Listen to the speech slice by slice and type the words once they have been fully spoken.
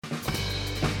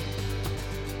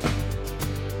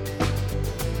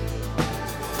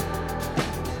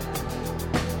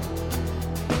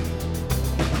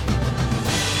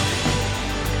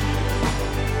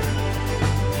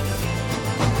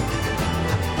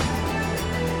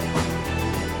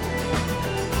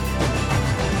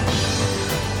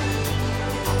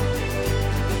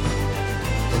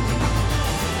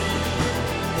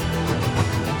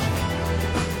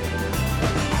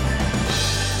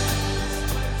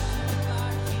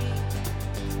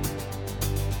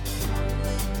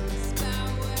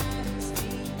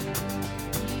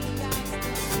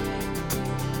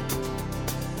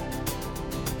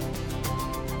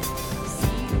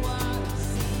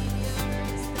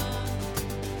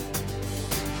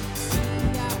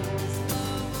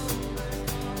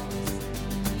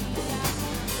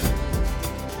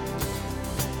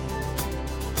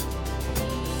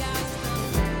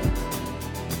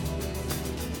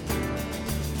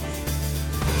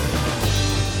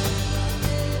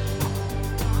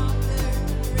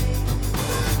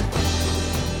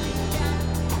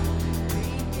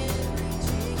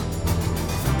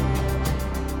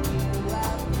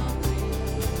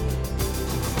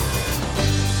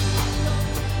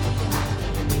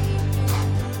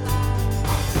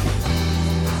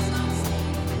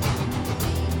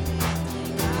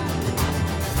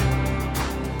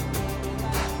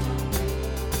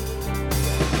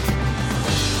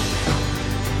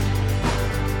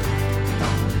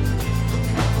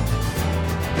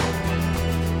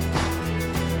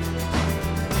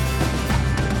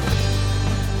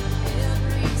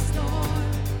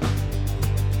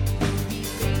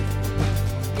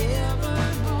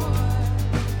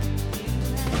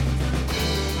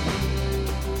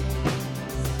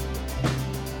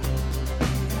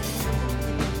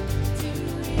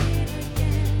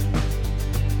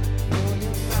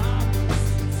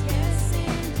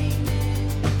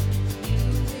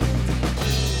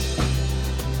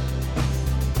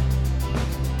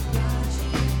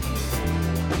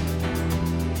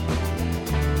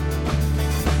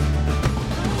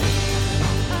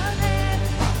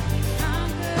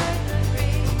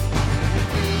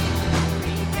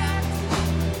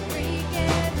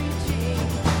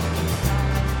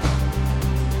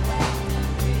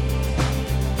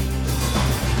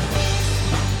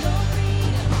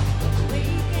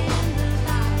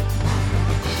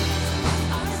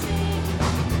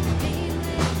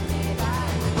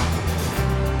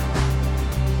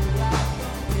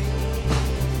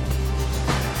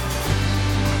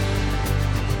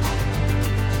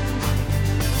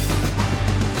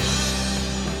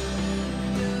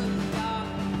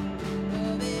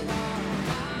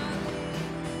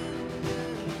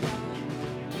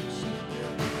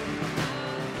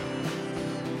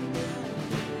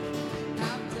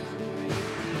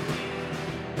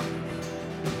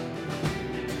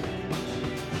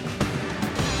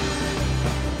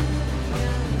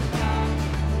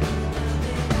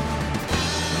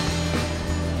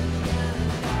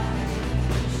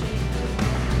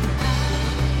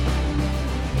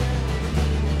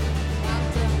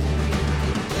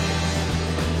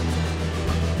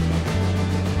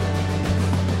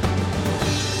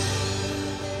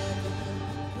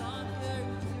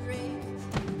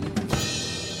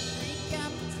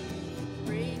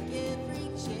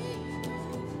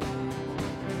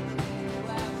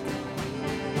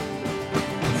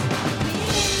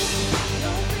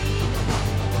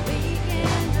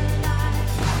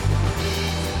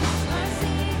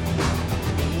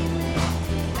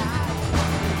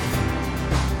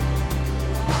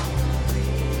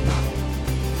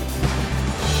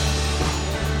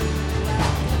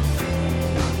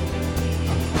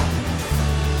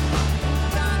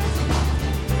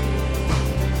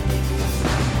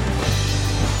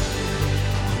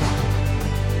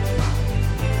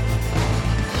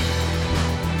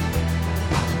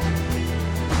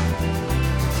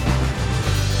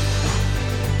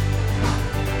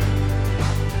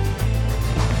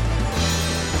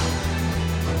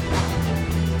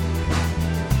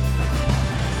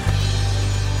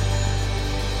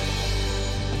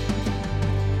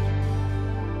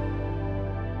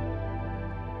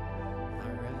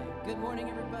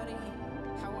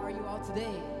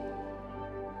today?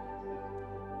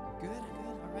 Good.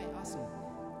 All right, awesome.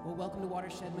 Well, welcome to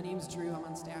Watershed. My name's Drew. I'm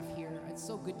on staff here. It's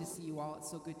so good to see you all. It's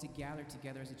so good to gather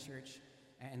together as a church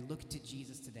and look to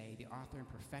Jesus today, the author and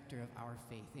perfecter of our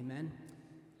faith. Amen.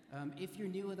 If you're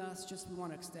new with us, we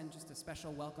want to extend just a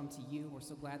special welcome to you. We're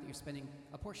so glad that you're spending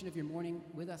a portion of your morning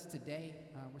with us today.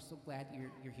 We're so glad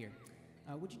you're here.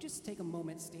 Would you just take a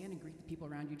moment, stand and greet the people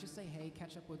around you. Just say hey,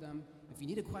 catch up with them. If you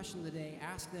need a question of the day,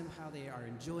 ask them how they are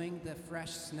enjoying the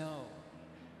fresh snow.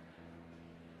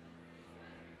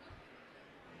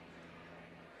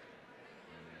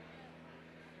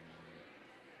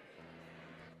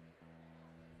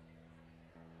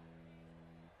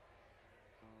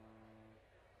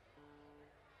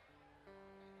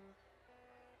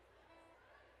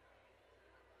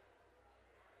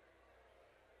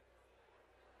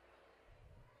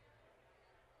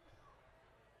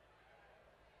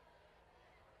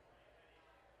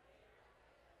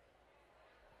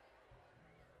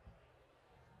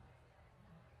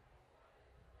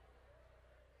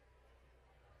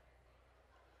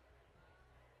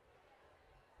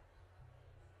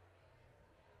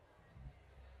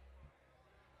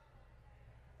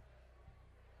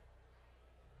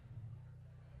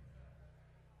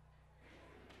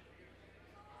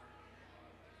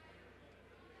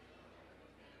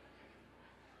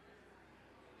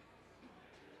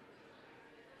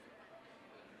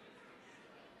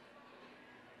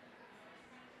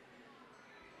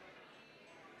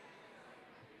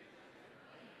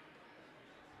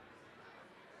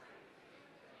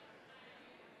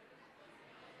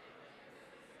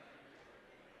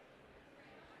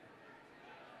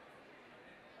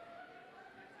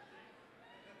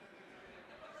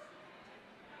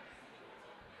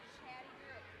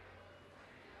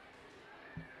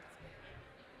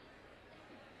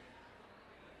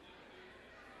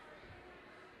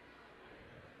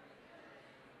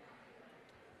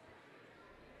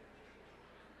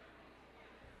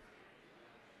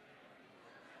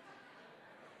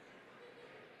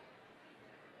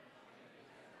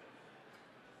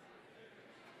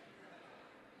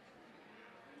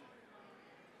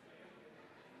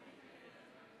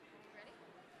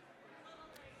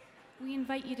 We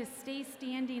invite you to stay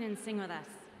standing and sing with us.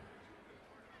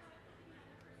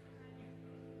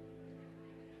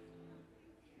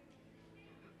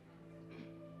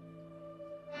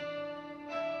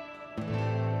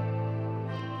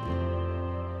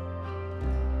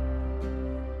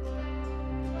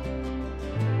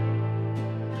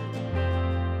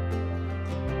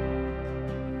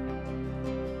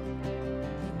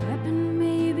 Weapon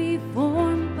may be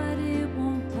formed, but it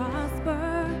won't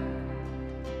prosper.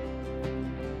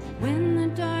 When the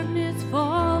darkness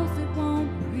falls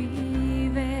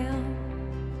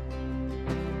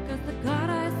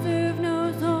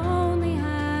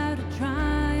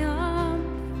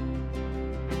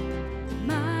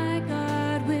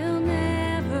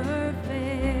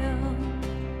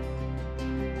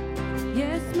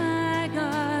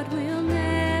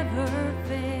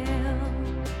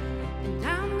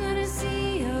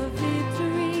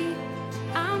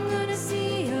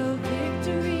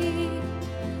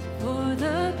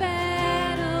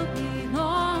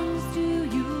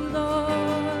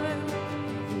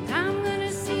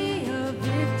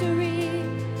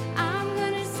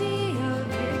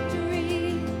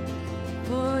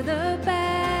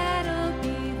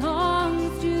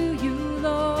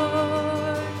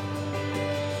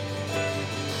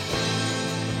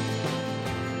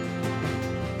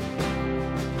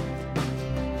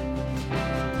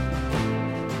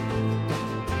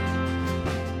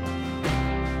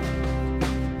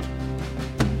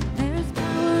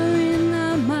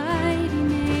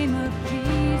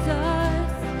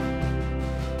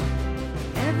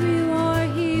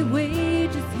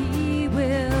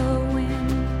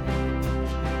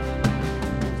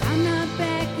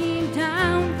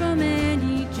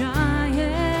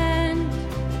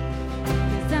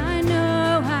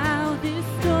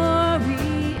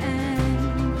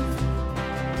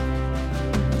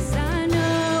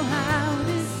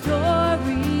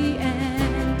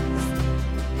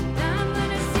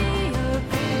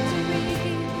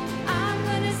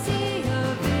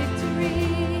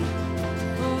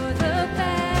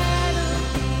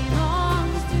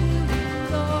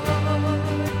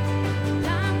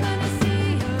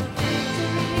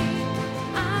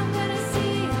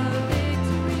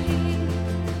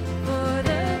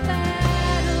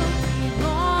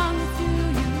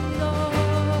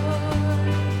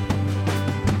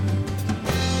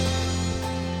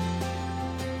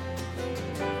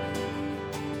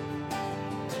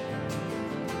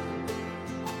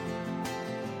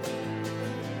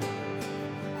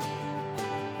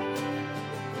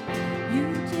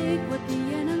You take what the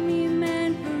enemy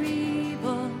meant for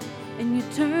evil and you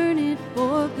turn it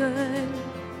for good.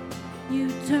 You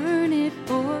turn it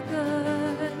for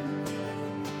good.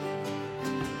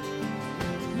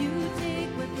 You take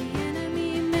what the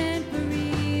enemy meant for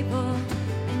evil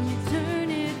and you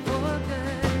turn it for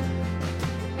good.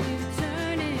 You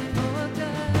turn it for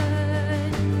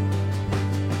good.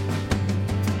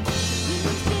 You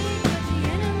take what the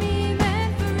enemy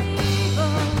meant for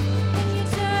evil and you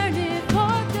turn it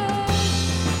for good.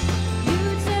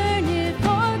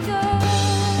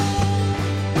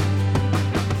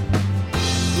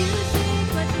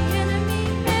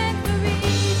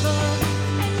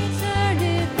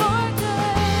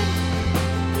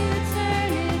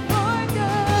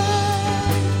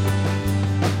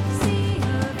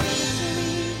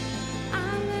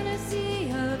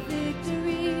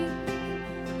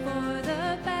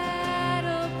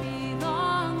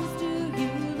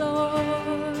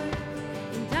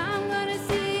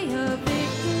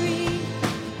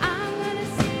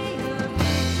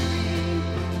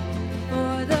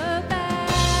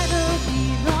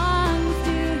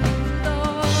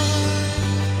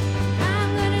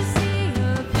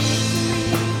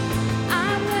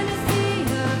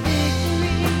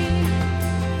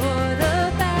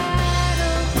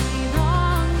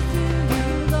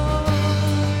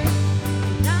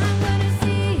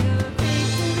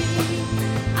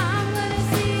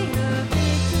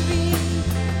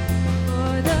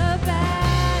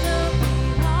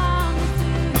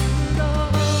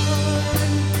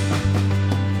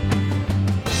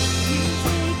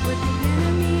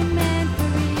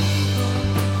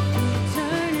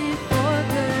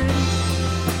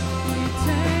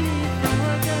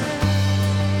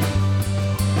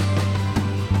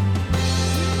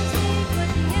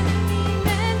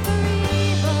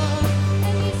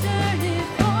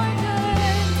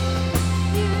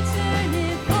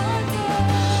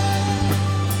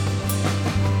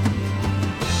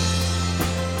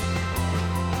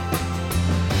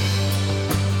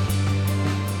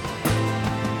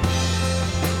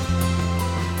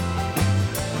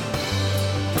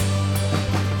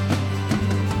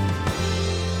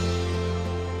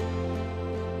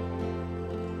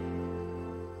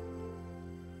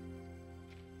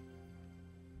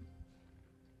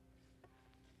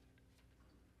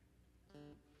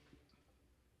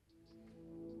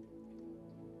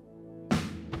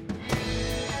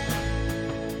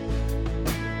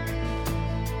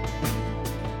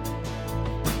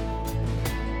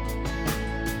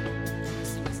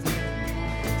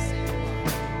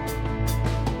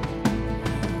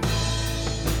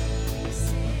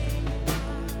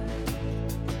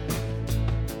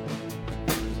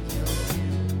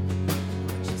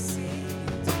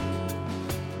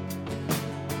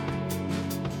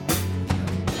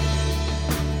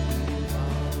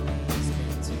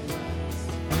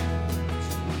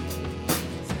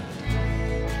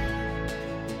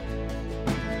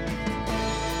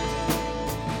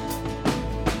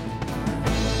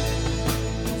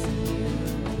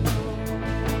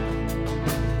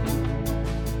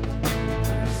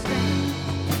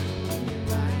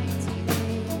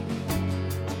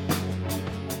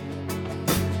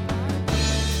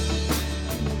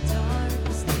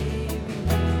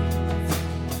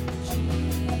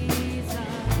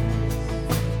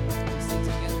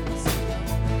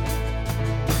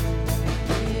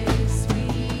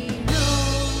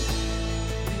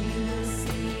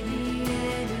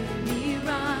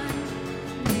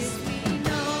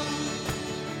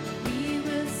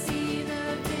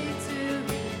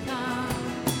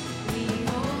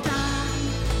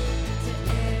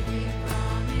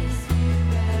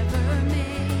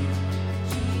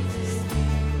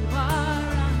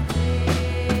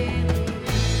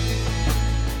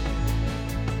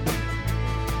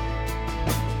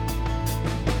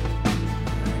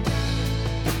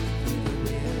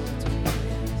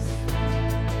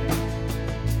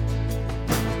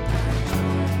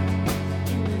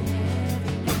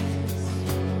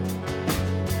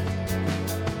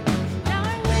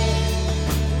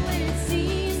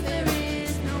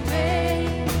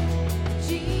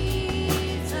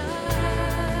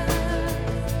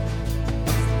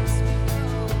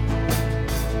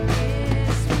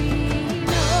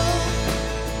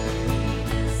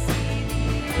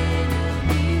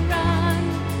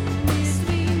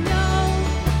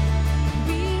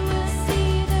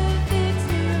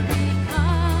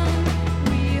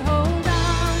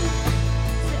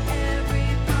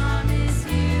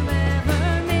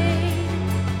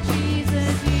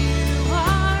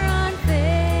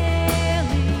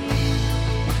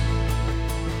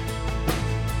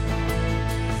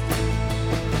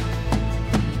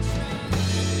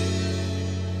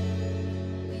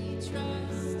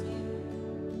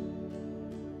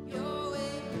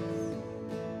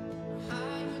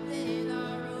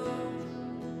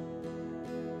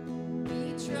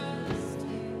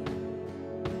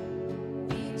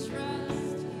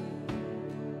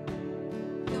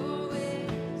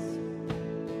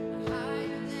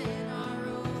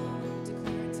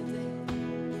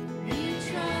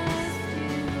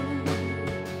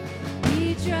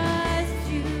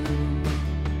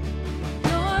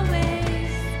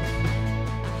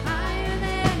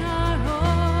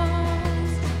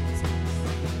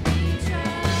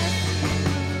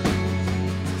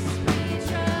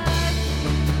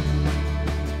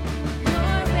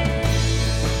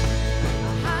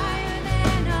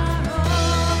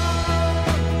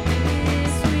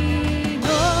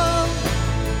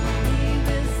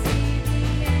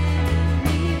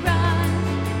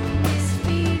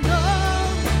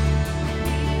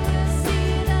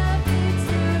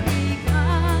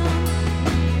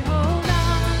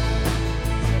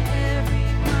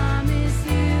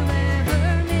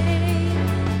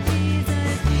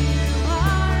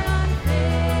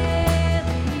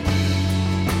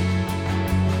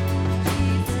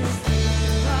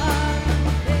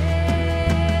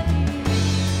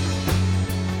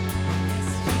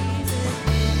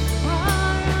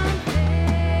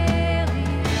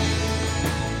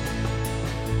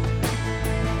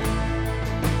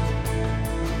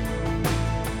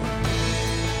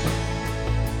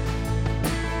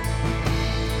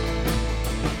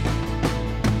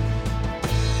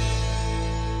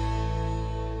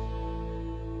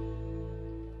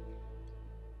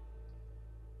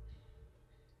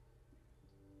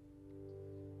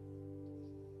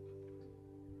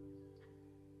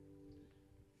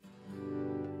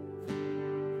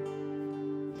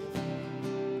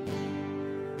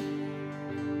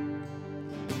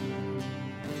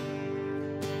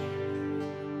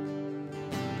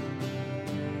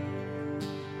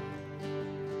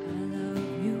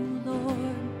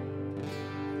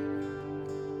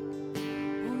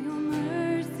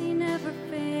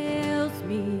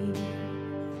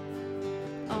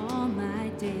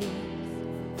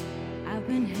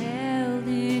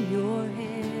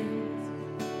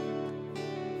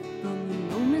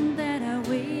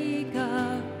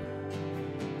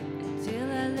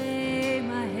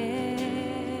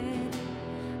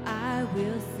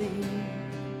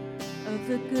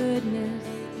 goodness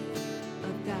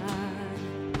of God.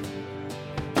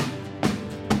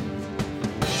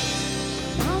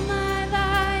 All my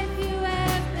life you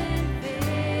have been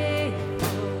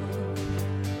faithful.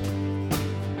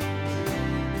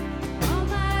 All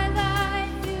my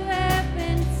life you have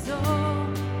been so,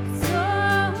 so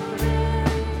good.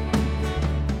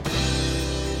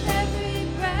 With every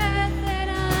breath that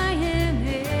I am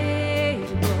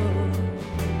able,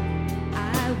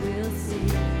 I will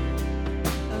sing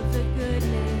of the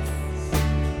goodness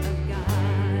of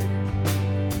God.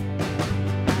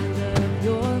 I love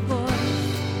your voice.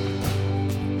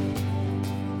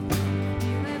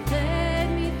 You have led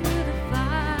me through the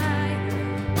fire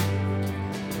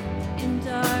in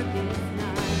darkest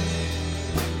night.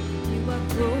 You are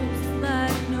close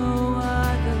like no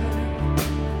other.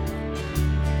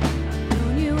 I've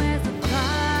known you as a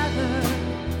father,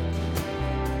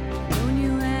 known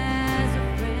you as a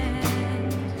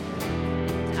friend.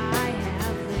 I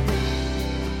have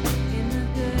lived in the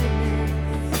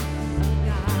goodness of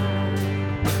God.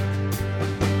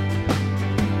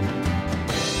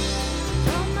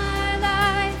 All my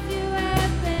life you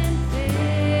have been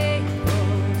faithful.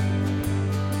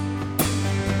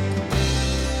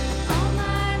 All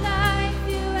my life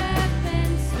you have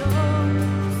been so,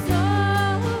 so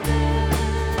good.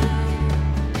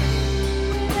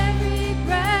 With every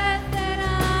breath that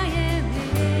I am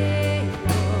able,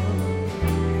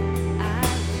 I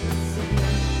will sing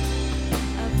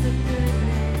of the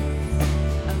goodness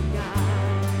of God.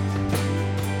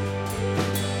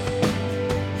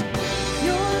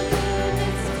 Your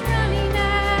goodness is running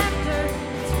after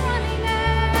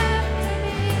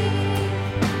me.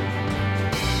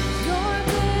 Your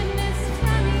goodness is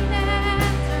running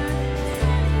after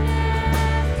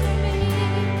me.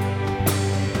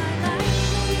 My life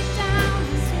laid down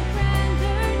and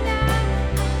surrendered now.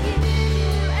 I give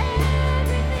you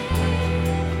everything.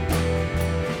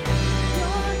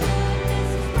 Your goodness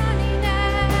is running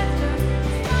after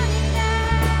me.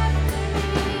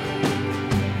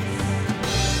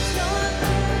 Your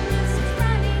goodness is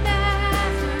running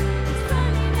after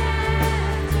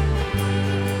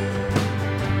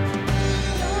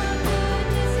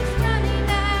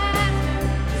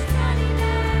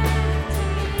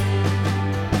me.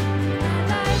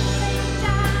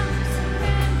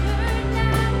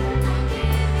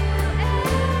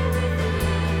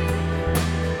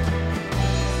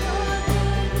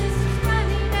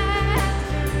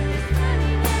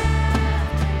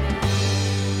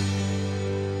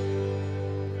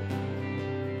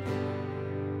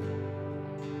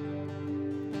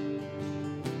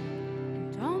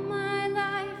 And all my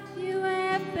life you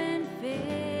have been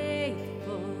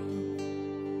faithful.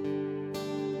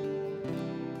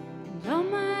 And all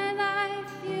my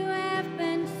life you have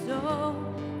been so,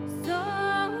 so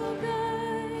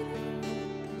good.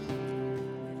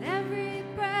 With every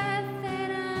breath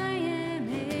that I am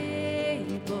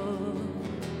able,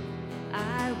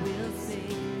 I will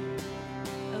sing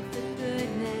of the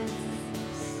goodness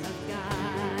of God.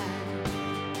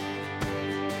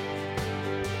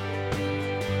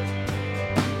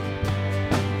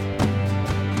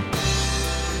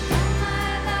 All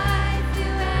my life you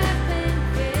have been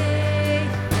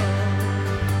faithful.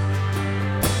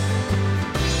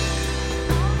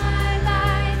 All my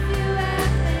life you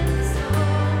have been so,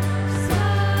 so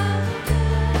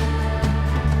good.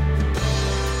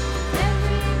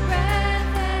 Every breath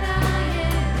that I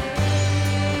am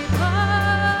able,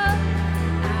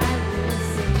 I will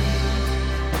sing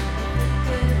of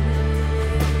the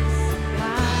goodness of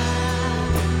God.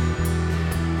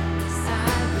 Yes, I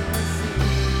will sing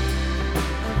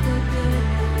of the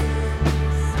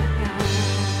goodness of God.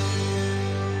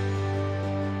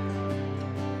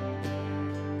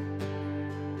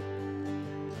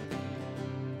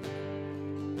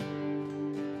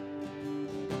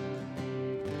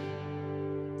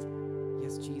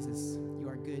 Yes, Jesus, you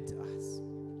are good to us.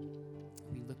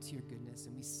 We look to your goodness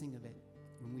and we sing of it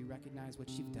when we recognize what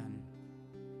you've done.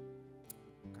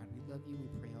 God, we love you. We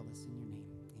pray all this in your name.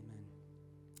 Amen.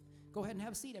 Go ahead and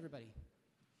have a seat, everybody.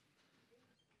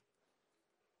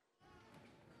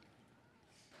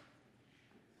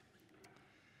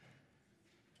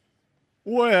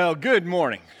 Well, good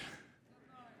morning.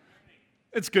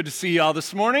 It's good to see you all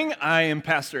this morning. I am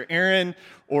Pastor Aaron,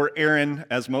 or Aaron,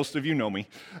 as most of you know me.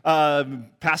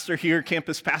 Pastor here,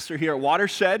 campus pastor here at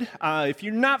Watershed. If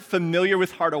you're not familiar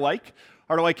with Heart of Wyke,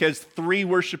 Heart of Wyke has 3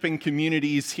 worshiping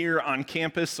communities here on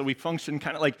campus, so we function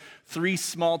kind of like 3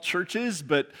 small churches,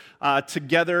 but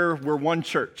together we're one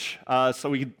church. So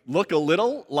we look a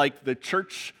little like the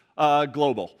church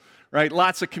global, right?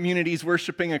 Lots of communities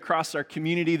worshiping across our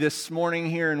community this morning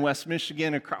here in West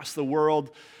Michigan, across the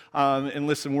world. And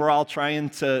listen, we're all trying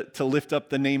to lift up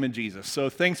the name of Jesus. So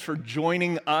thanks for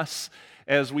joining us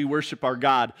as we worship our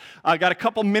God. I got a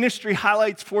couple ministry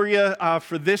highlights for you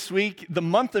for this week. The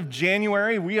month of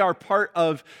January, we are part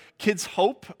of Kids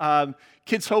Hope.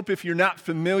 Kids Hope, if you're not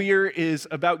familiar, is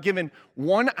about giving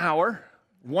 1 hour,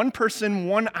 one person,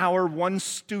 1 hour, one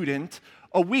student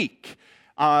a week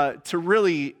to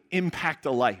really impact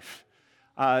a life.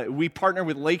 We partner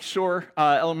with Lakeshore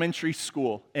Elementary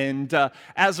School, and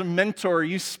as a mentor,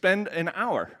 you spend an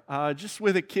hour just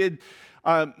with a kid,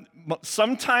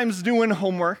 sometimes doing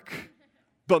homework,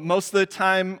 but most of the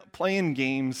time playing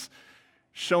games,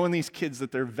 showing these kids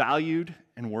that they're valued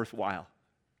and worthwhile.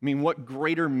 I mean, what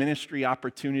greater ministry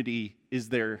opportunity is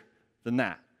there than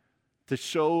that? To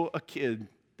show a kid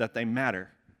that they matter,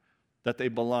 that they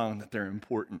belong, that they're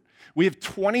important. We have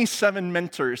 27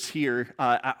 mentors here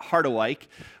at Harderwyk.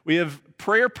 We have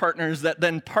prayer partners that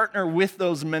then partner with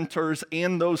those mentors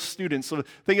and those students. So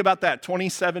think about that.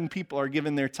 27 people are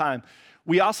giving their time.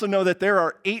 We also know that there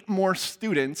are 8 more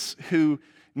students who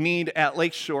at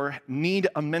Lakeshore need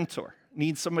a mentor,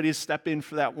 need somebody to step in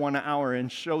for that 1 hour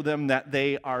and show them that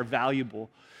they are valuable.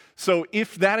 So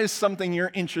if that is something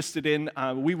you're interested in,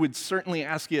 we would certainly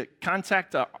ask you to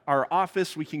contact our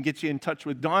office. We can get you in touch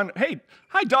with Dawn. Hey,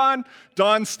 hi, Dawn.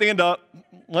 Dawn, stand up.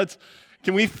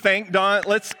 Can we thank Dawn?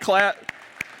 Let's clap.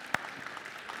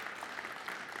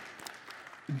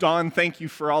 Dawn, thank you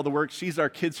for all the work. She's our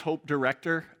Kids Hope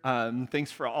director.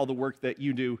 Thanks for all the work that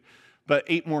you do. But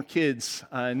 8 more kids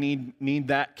need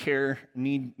that care,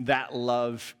 need that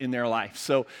love in their life.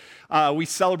 So we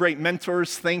celebrate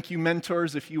mentors. Thank you,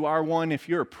 mentors, if you are one. If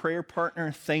you're a prayer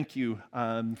partner, thank you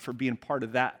for being part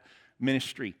of that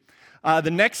ministry.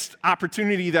 The next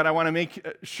opportunity that I want to make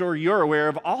sure you're aware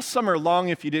of, all summer long,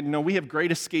 if you didn't know, we have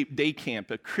Great Escape Day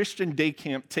Camp, a Christian day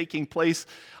camp taking place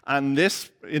in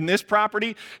this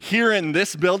property, here in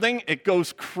this building. It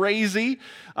goes crazy,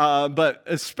 but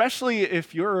especially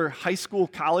if you're a high school,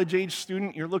 college-age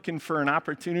student, you're looking for an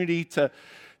opportunity to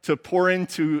pour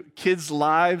into kids'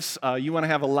 lives. You want to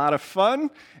have a lot of fun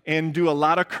and do a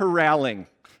lot of corralling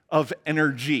of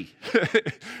energy.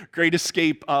 Great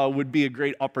Escape would be a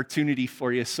great opportunity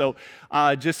for you. So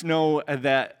just know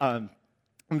that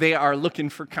they are looking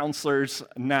for counselors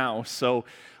now. So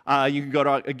you can go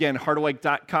to, again,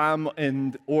 harderwyk.com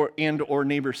and or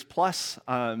Neighbors Plus,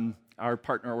 our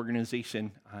partner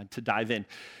organization, to dive in.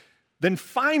 Then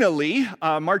finally,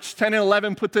 March 10 and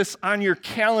 11, put this on your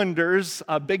calendars.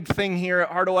 A big thing here at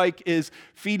Harderwyk is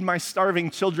Feed My Starving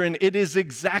Children. It is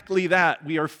exactly that.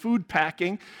 We are food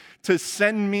packing to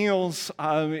send meals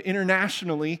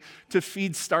internationally to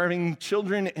feed starving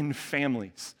children and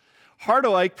families.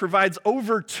 Harderwyk provides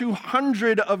over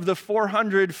 200 of the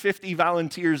 450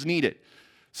 volunteers needed.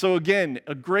 So again,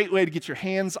 a great way to get your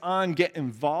hands on, get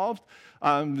involved.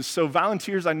 So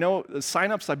volunteers, I know the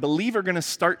signups, I believe, are going to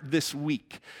start this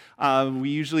week. We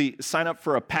usually sign up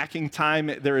for a packing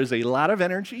time. There is a lot of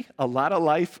energy, a lot of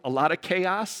life, a lot of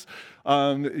chaos.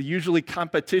 Usually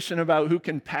competition about who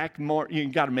can pack more. You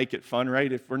got to make it fun,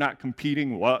 right? If we're not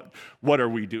competing, what are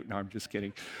we doing? No, I'm just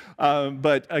kidding.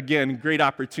 But again, great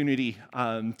opportunity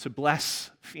to bless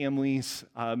families.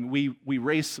 We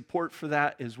raise support for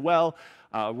that as well.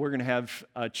 We're going to have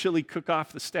a chili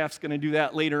cook-off. The staff's going to do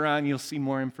that later on. You'll see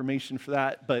more information for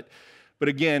that. But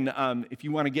again, if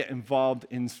you want to get involved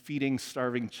in feeding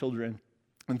starving children,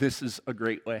 this is a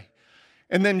great way.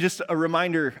 And then just a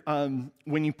reminder,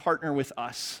 when you partner with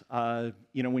us,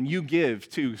 when you give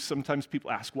too, sometimes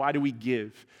people ask, why do we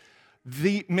give?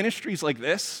 The ministries like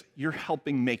this, you're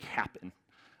helping make happen.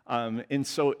 And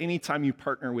so anytime you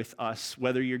partner with us,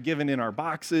 whether you're giving in our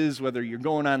boxes, whether you're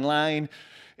going online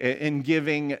and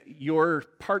giving, you're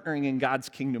partnering in God's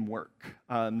kingdom work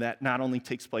that not only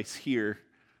takes place here,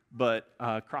 but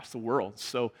across the world.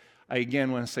 So I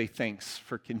again want to say thanks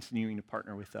for continuing to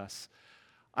partner with us.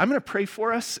 I'm going to pray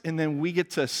for us, and then we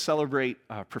get to celebrate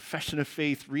profession of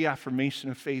faith,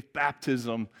 reaffirmation of faith,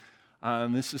 baptism.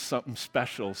 This is something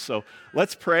special. So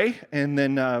let's pray, and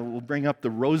then we'll bring up the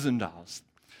Rosendals.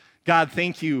 God,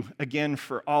 thank you again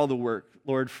for all the work,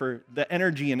 Lord, for the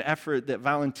energy and effort that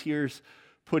volunteers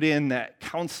put in, that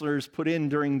counselors put in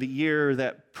during the year,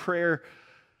 that prayer,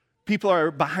 people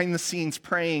are behind the scenes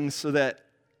praying so that,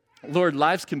 Lord,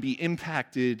 lives can be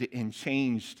impacted and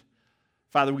changed.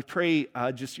 Father, we pray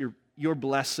just your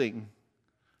blessing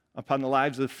upon the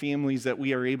lives of families that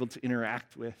we are able to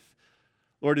interact with.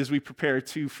 Lord, as we prepare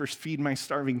to first feed my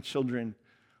starving children,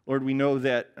 Lord, we know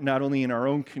that not only in our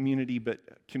own community, but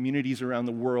communities around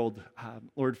the world,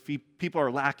 Lord, people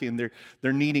are lacking.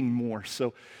 They're needing more.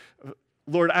 So,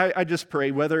 Lord, I just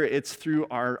pray, whether it's through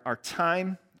our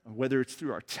time, whether it's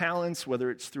through our talents, whether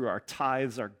it's through our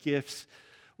tithes, our gifts,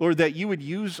 Lord, that you would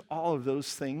use all of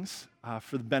those things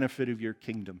for the benefit of your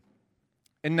kingdom.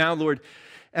 And now, Lord,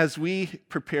 as we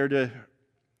prepare to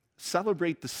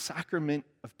celebrate the sacrament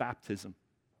of baptism,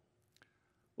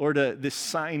 Lord, this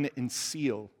sign and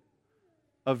seal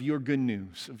of your good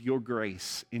news, of your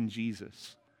grace in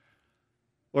Jesus.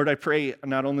 Lord, I pray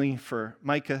not only for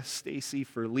Micah, Stacy,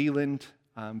 for Leland,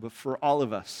 but for all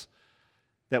of us,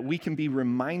 that we can be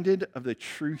reminded of the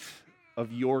truth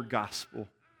of your gospel,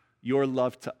 your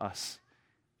love to us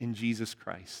in Jesus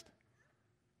Christ.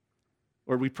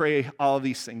 Lord, we pray all of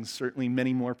these things, certainly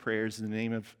many more prayers in the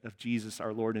name of Jesus,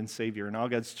 our Lord and Savior. And all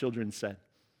God's children said,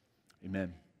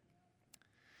 amen.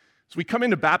 As we come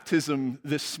into baptism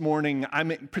this morning, I'm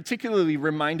particularly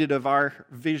reminded of our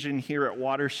vision here at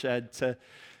Watershed to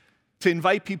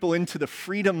invite people into the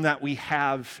freedom that we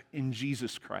have in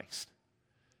Jesus Christ.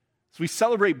 As we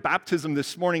celebrate baptism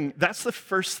this morning, that's the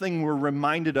first thing we're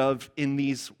reminded of in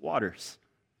these waters.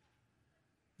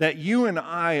 That you and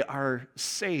I are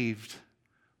saved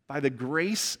by the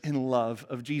grace and love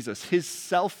of Jesus, his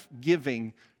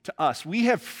self-giving to us. We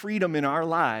have freedom in our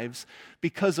lives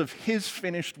because of his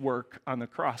finished work on the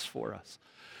cross for us.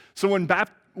 So when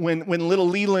little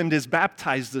Leland is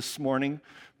baptized this morning,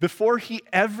 before he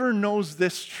ever knows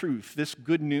this truth, this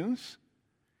good news,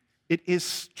 it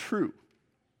is true.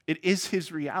 It is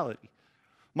his reality.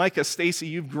 Micah, Stacy,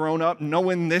 you've grown up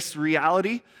knowing this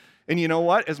reality, and you know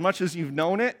what? As much as you've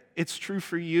known it, it's true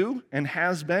for you and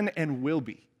has been and will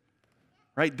be.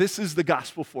 Right? This is the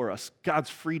gospel for us, God's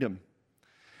freedom.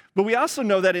 But we also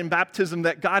know that in baptism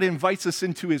that God invites us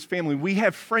into his family. We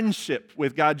have friendship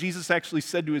with God. Jesus actually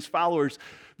said to his followers,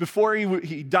 before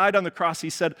he died on the cross, he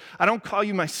said, I don't call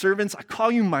you my servants, I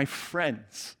call you my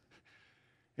friends.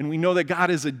 And we know that God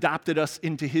has adopted us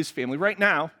into his family. Right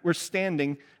now, we're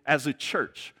standing as a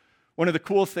church. One of the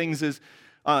cool things is,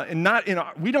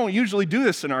 we don't usually do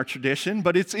this in our tradition,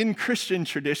 but it's in Christian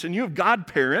tradition. You have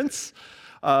godparents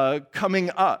coming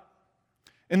up.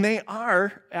 And they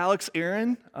are, Alex,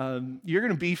 Aaron, you're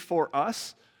going to be for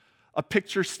us a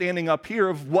picture standing up here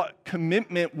of what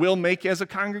commitment we'll make as a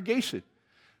congregation.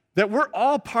 That we're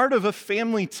all part of a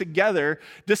family together,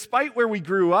 despite where we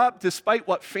grew up, despite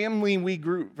what family we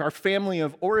grew, our family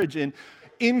of origin.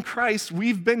 In Christ,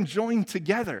 we've been joined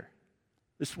together.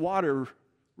 This water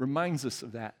reminds us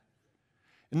of that.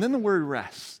 And then the word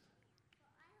rest,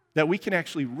 that we can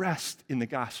actually rest in the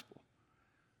gospel.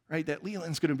 Right, that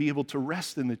Leland's going to be able to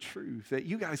rest in the truth, that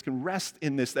you guys can rest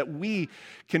in this, that we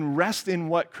can rest in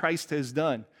what Christ has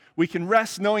done. We can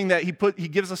rest knowing that he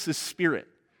gives us his Spirit.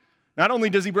 Not only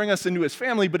does he bring us into his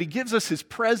family, but he gives us his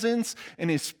presence and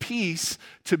his peace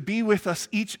to be with us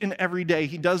each and every day.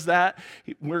 He does that.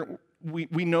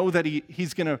 We know that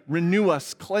he's going to renew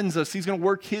us, cleanse us. He's going to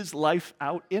work his life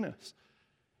out in us.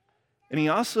 And he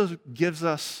also gives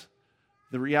us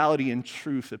the reality and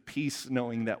truth of peace,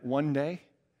 knowing that one day,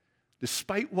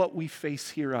 despite what we face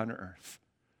here on earth,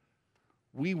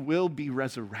 we will be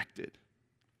resurrected.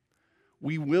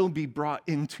 We will be brought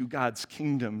into God's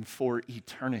kingdom for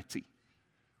eternity,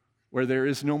 where there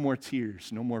is no more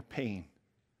tears, no more pain,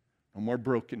 no more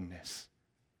brokenness,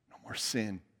 no more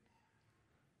sin.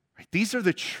 Right? These are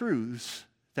the truths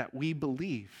that we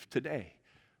believe today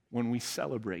when we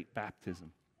celebrate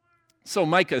baptism. So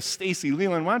Micah, Stacy,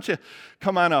 Leland, why don't you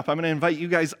come on up? I'm going to invite you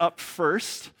guys up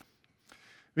first.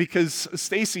 Because,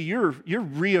 Stacy, you're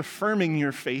reaffirming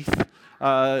your faith,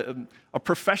 a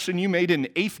profession you made in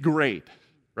 8th grade,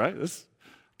 right?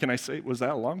 Can I say, was that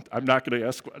a long time? I'm not going to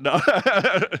ask. No.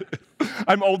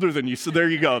 I'm older than you, so there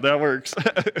you go. That works.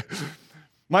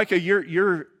 Micah,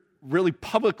 you're really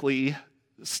publicly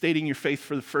stating your faith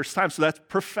for the first time, so that's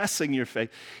professing your faith.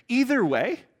 Either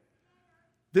way,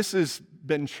 this has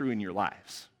been true in your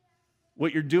lives.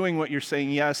 What you're doing, what you're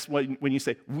saying yes, when you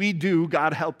say, we do,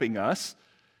 God helping us,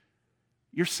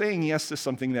 you're saying yes to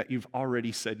something that you've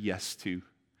already said yes to.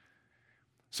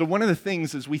 So one of the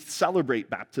things as we celebrate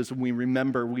baptism, we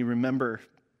remember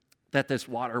that this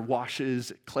water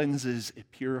washes, it cleanses, it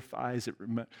purifies, it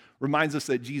reminds us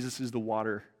that Jesus is the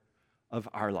water of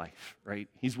our life, right?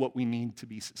 He's what we need to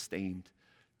be sustained,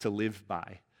 to live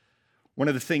by. One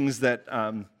of the things that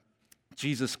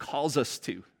Jesus calls us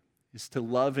to is to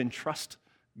love and trust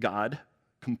God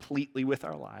completely with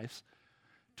our lives,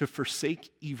 to forsake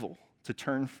evil, to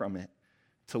turn from it,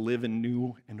 to live a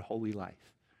new and holy life.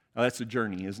 Now, that's a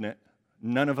journey, isn't it?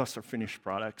 None of us are finished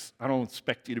products. I don't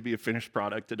expect you to be a finished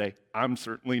product today. I'm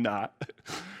certainly not,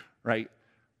 right?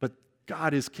 But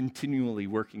God is continually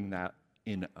working that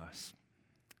in us.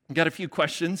 I've got a few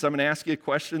questions. I'm going to ask you a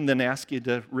question, then ask you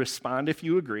to respond if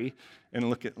you agree. And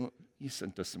look at, you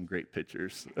sent us some great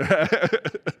pictures. I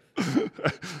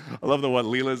love the one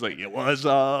Leela's like, it was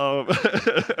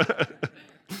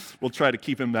We'll try to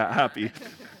keep him that happy.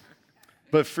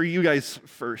 But for you guys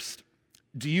first,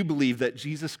 do you believe that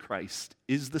Jesus Christ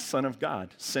is the Son of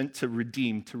God, sent to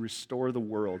redeem, to restore the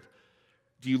world?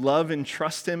 Do you love and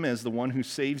trust him as the one who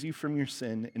saves you from your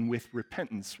sin, and with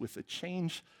repentance, with a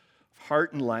change of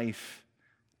heart and life,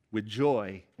 with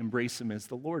joy, embrace him as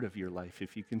the Lord of your life?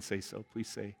 If you can say so, please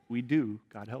say, we do,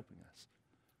 God helping us.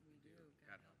 We do,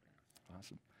 God helping us.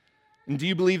 Awesome. And do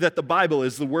you believe that the Bible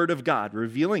is the Word of God,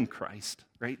 revealing Christ,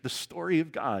 right? The story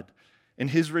of God and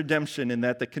his redemption, and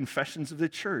that the confessions of the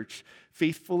church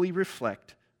faithfully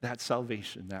reflect that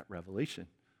salvation, that revelation?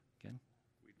 Again,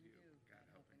 we do. God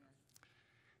helping us.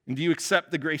 And do you accept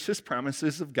the gracious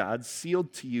promises of God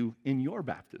sealed to you in your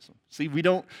baptism? See, we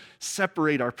don't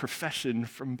separate our profession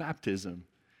from baptism.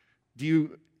 Do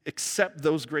you accept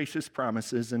those gracious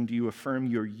promises, and do you affirm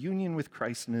your union with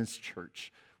Christ and his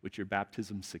church, which your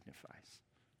baptism signifies?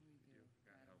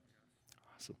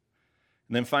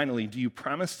 And then finally, do you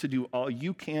promise to do all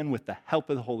you can with the help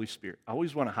of the Holy Spirit? I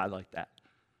always want to highlight that.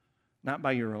 Not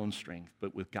by your own strength,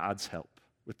 but with God's help.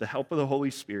 With the help of the Holy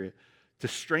Spirit, to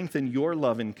strengthen your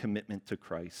love and commitment to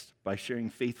Christ by sharing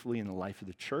faithfully in the life of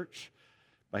the church,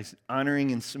 by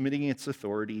honoring and submitting its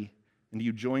authority, and do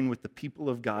you join with the people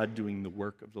of God doing the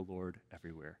work of the Lord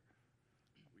everywhere?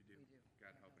 We do.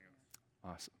 God helping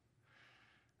us. Awesome.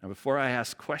 Now, before I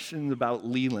ask questions about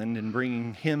Leland and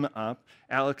bringing him up,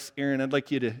 Alex, Aaron, I'd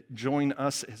like you to join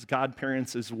us as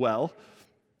godparents as well.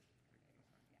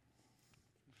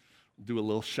 We'll do a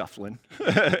little shuffling.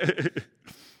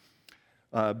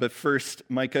 But first,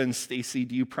 Micah and Stacy,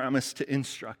 do you promise to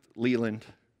instruct Leland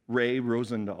Ray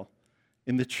Rosendahl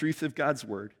in the truth of God's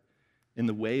word, in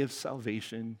the way of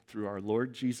salvation through our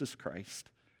Lord Jesus Christ,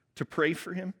 to pray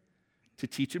for him, to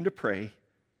teach him to pray,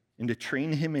 and to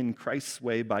train him in Christ's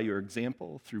way by your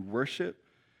example through worship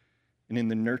and in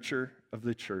the nurture of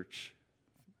the church?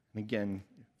 And again,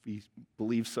 if you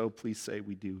believe so, please say,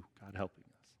 we do, God helping us.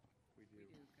 We do,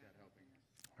 God helping us.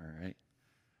 All right.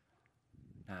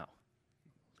 Now,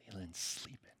 Leland's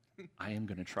sleeping. I am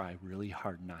going to try really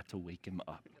hard not to wake him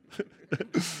up.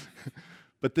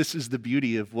 But this is the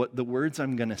beauty of what the words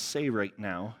I'm going to say right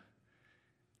now.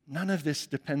 None of this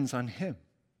depends on him.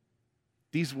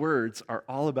 These words are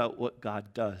all about what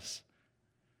God does.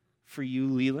 For you,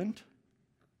 Leland,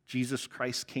 Jesus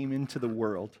Christ came into the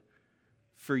world.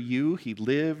 For you, he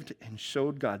lived and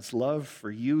showed God's love. For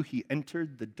you, he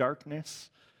entered the darkness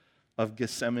of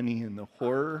Gethsemane and the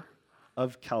horror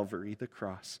of Calvary, the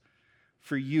cross.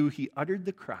 For you, he uttered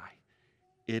the cry,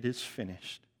 it is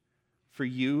finished. For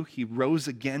you, he rose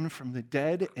again from the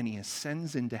dead and he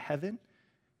ascends into heaven.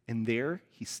 And there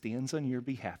he stands on your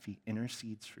behalf. He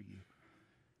intercedes for you.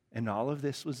 And all of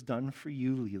this was done for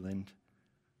you, Leland,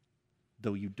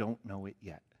 though you don't know it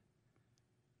yet.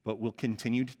 But we'll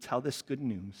continue to tell this good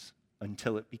news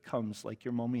until it becomes like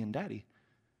your mommy and daddy,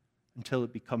 until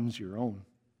it becomes your own.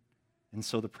 And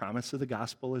so the promise of the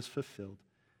gospel is fulfilled.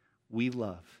 We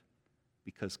love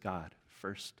because God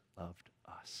first loved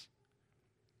us.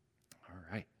 All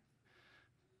right.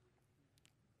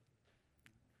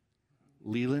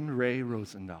 Leland Ray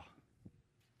Rosendahl,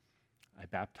 I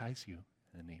baptize you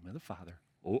in the name of the Father.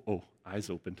 Eyes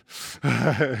opened. In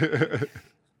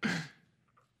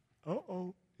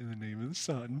the name of the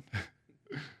Son.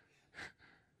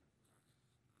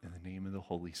 In the name of the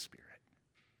Holy Spirit.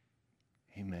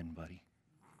 Amen, buddy.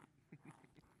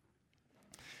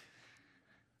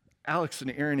 Alex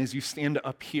and Aaron, as you stand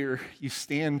up here, you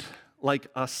stand like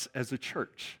us as a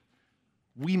church.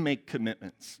 We make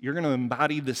commitments. You're going to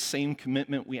embody the same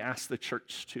commitment we ask the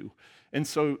church to. And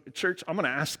so, church, I'm going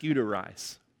to ask you to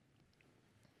rise.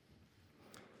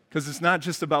 Because it's not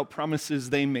just about promises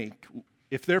they make.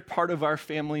 If they're part of our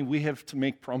family, we have to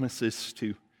make promises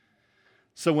too.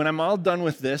 So when I'm all done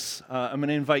with this, I'm going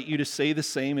to invite you to say the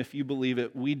same if you believe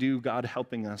it. We do, God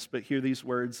helping us. But hear these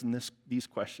words and these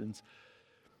questions.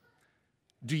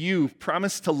 Do you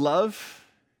promise to love,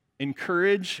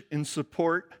 encourage, and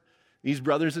support these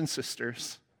brothers and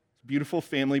sisters, beautiful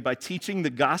family, by teaching the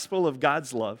gospel of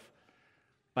God's love,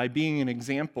 by being an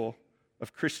example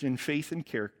of Christian faith and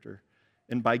character,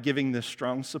 and by giving the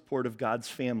strong support of God's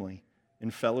family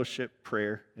in fellowship,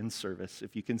 prayer, and service?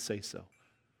 If you can say so.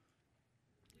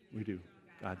 We do.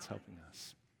 God's helping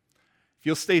us. If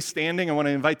you'll stay standing, I want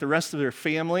to invite the rest of their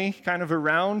family kind of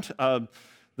around.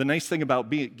 The nice thing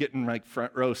about getting like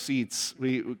front row seats,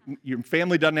 your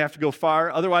family doesn't have to go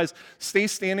far. Otherwise, stay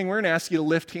standing. We're going to ask you to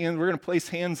lift hands. We're going to place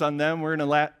hands on them. We're going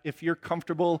to if you're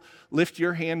comfortable, lift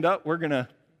your hand up. We're going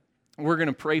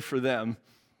to pray for them.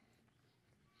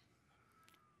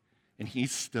 And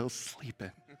he's still sleeping.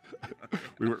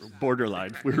 We were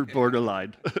borderline. The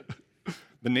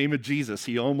name of Jesus,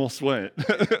 he almost went.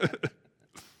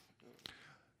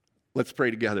 Let's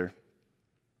pray together.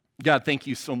 God, thank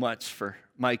you so much for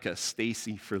Micah,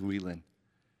 Stacy, for Leland.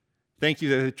 Thank you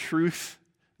that the truth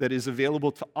that is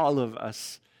available to all of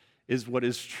us is what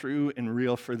is true and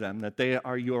real for them, that they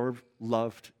are your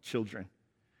loved children,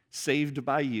 saved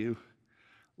by you.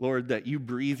 Lord, that you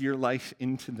breathe your life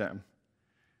into them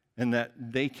and that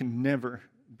they can never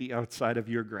be outside of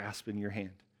your grasp in your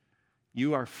hand.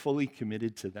 You are fully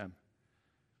committed to them.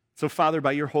 So, Father,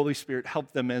 by your Holy Spirit,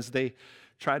 help them as they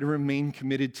try to remain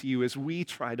committed to you, as we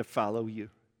try to follow you.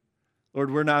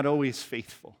 Lord, we're not always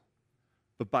faithful,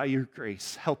 but by your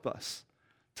grace, help us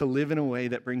to live in a way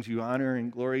that brings you honor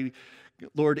and glory.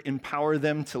 Lord, empower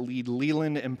them to lead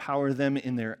Leland, empower them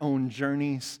in their own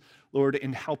journeys. Lord,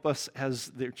 and help us as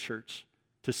their church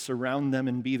to surround them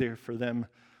and be there for them.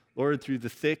 Lord, through the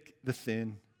thick, the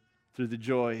thin, through the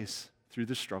joys, through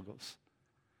the struggles.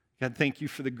 God, thank you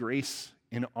for the grace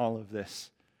in all of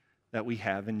this that we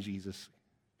have in Jesus.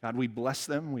 God, we bless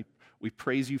them. We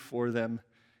praise you for them.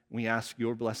 We ask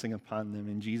your blessing upon them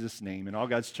in Jesus' name. And all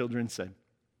God's children said,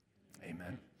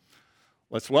 amen.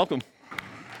 Let's welcome.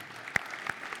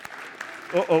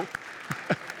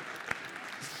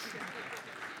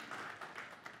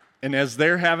 And as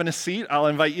they're having a seat, I'll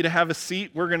invite you to have a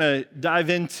seat. We're going to dive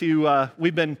into,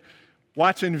 we've been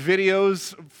watching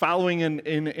videos following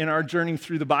in our journey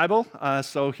through the Bible.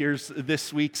 So here's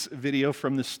this week's video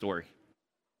from the story.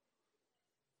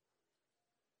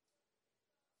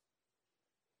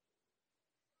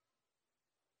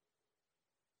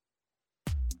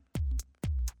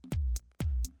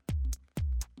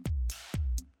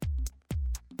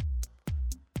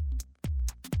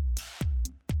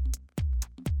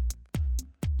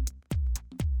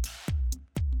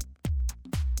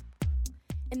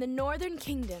 In the northern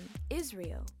kingdom,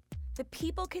 Israel, the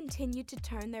people continued to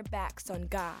turn their backs on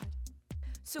God.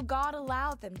 So God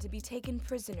allowed them to be taken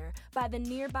prisoner by the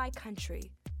nearby country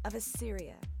of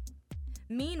Assyria.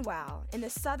 Meanwhile, in the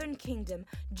southern kingdom,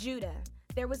 Judah,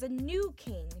 there was a new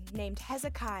king named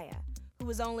Hezekiah, who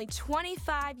was only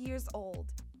 25 years old.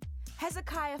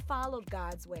 Hezekiah followed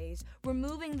God's ways,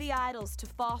 removing the idols to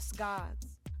false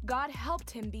gods. God helped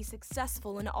him be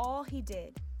successful in all he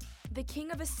did. The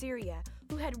king of Assyria,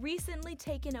 who had recently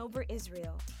taken over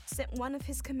Israel, sent one of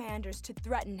his commanders to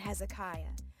threaten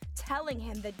Hezekiah, telling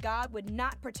him that God would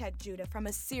not protect Judah from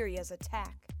Assyria's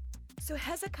attack. So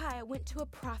Hezekiah went to a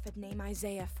prophet named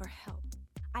Isaiah for help.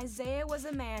 Isaiah was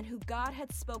a man who God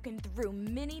had spoken through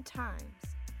many times.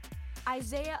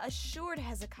 Isaiah assured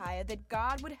Hezekiah that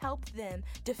God would help them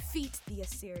defeat the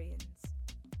Assyrians.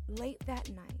 Late that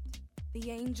night,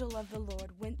 the angel of the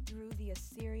Lord went through the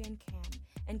Assyrian camp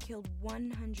and killed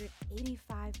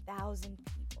 185,000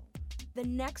 people. The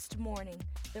next morning,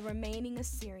 the remaining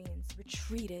Assyrians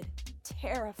retreated,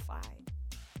 terrified.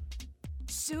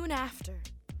 Soon after,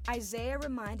 Isaiah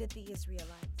reminded the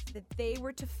Israelites that they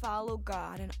were to follow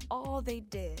God in all they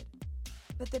did.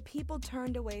 But the people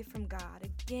turned away from God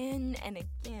again and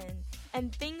again,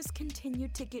 and things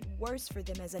continued to get worse for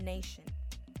them as a nation.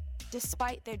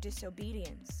 Despite their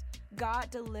disobedience, God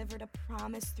delivered a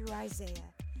promise through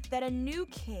Isaiah that a new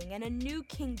king and a new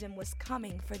kingdom was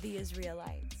coming for the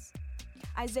Israelites.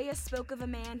 Isaiah spoke of a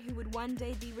man who would one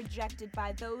day be rejected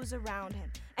by those around him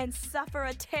and suffer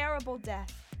a terrible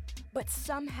death. But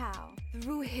somehow,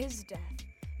 through his death,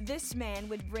 this man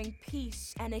would bring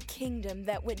peace and a kingdom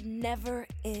that would never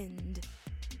end.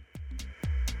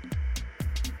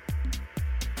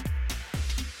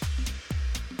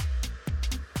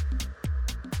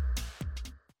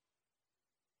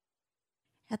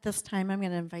 At this time, I'm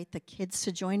going to invite the kids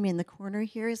to join me in the corner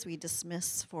here as we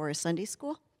dismiss for Sunday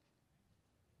school.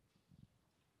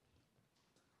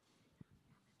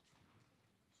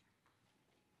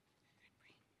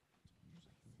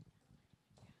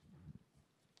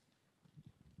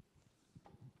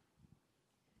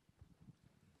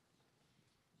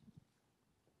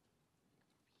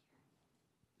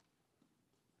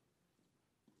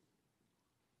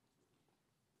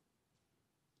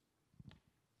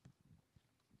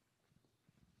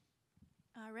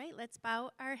 All right, let's bow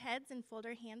our heads and fold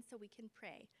our hands so we can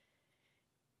pray.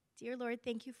 Dear Lord,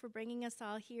 thank you for bringing us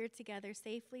all here together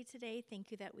safely today.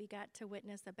 Thank you that we got to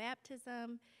witness a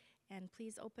baptism And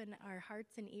please open our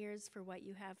hearts and ears for what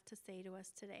you have to say to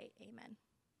us today. Amen.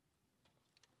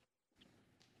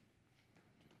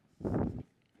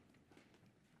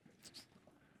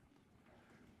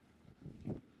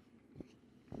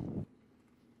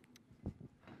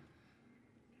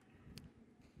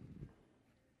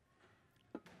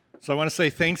 So I want to say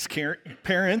thanks,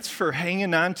 parents, for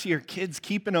hanging on to your kids,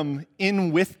 keeping them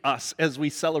in with us as we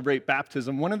celebrate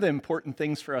baptism. One of the important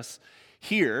things for us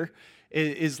here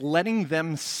is letting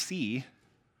them see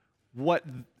what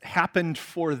happened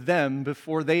for them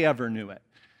before they ever knew it,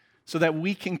 so that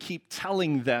we can keep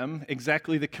telling them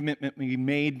exactly the commitment we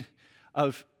made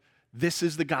of this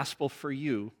is the gospel for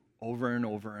you over and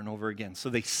over and over again. So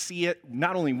they see it,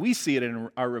 not only we see it and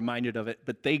are reminded of it,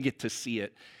 but they get to see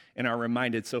it and are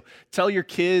reminded. So tell your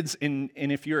kids, and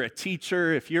if you're a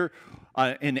teacher, if you're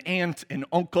an aunt, an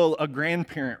uncle, a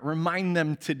grandparent, remind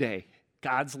them today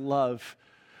God's love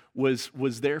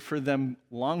was there for them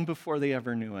long before they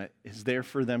ever knew it, is there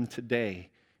for them today,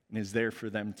 and is there for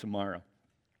them tomorrow.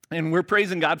 And we're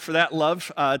praising God for that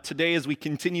love today as we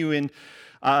continue in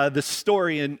the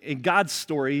story, in God's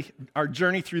story, our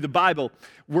journey through the Bible.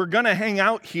 We're going to hang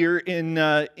out here in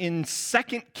 2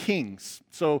 Kings.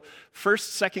 So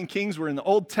 1st, 2 Kings, we're in the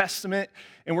Old Testament,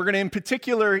 and we're going to in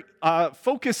particular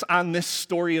focus on this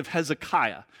story of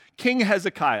Hezekiah, King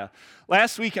Hezekiah.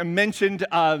 Last week I mentioned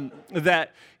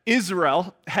that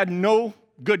Israel had no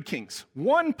good kings.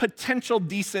 One potential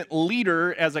decent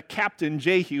leader as a captain,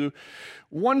 Jehu,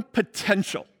 one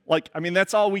potential.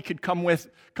 That's all we could come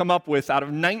up with out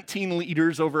of 19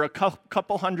 leaders over a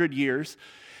couple hundred years.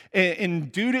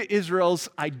 And due to Israel's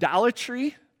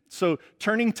idolatry, so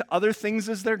turning to other things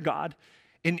as their God,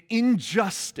 and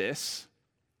injustice,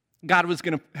 God was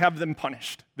going to have them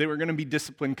punished. They were going to be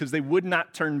disciplined because they would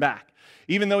not turn back.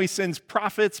 Even though he sends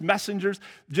prophets, messengers,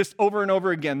 just over and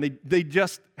over again, they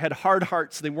just had hard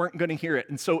hearts. They weren't going to hear it.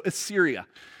 And so Assyria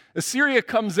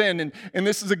comes in, and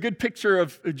this is a good picture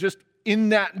of just in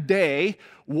that day,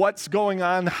 what's going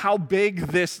on, how big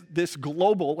this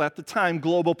global, at the time,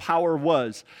 global power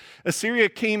was. Assyria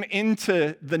came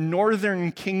into the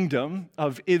northern kingdom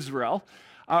of Israel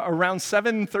around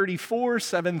 734,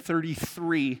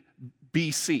 733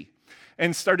 BC,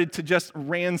 and started to just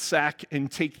ransack and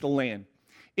take the land.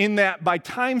 In that, by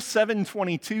time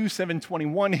 722,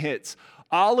 721 hits,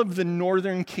 all of the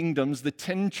northern kingdoms, the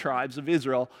 10 tribes of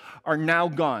Israel, are now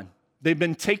gone. They've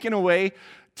been taken away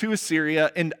to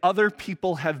Assyria, and other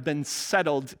people have been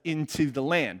settled into the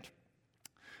land.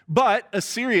 But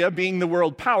Assyria, being the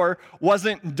world power,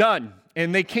 wasn't done,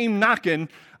 and they came knocking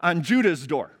on Judah's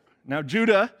door. Now,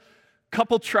 Judah,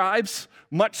 couple tribes,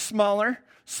 much smaller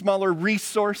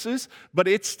resources, but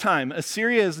it's time.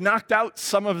 Assyria has knocked out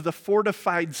some of the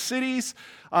fortified cities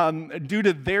due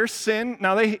to their sin.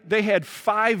 Now, they had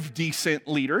 5 decent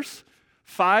leaders,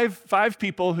 five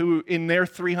people who, in their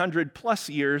 300 plus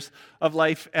years of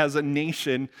life as a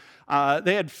nation,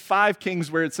 they had 5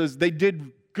 kings where it says they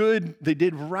did good, they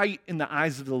did right in the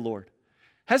eyes of the Lord.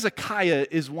 Hezekiah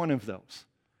is one of those.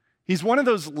 He's one of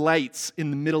those lights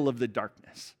in the middle of the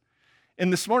darkness.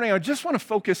 And this morning, I just want to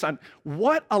focus on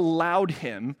what allowed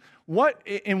him,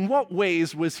 in what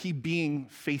ways was he being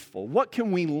faithful? What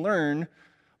can we learn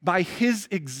by his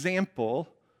example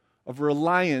of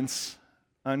reliance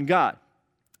on God?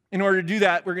 In order to do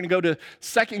that, we're going to go to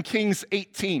 2 Kings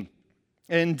 18.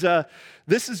 And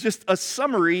this is just a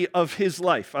summary of his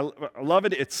life. I love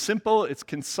it. It's simple. It's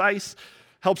concise.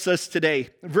 Helps us today.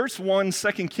 Verse 1,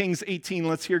 2 Kings 18.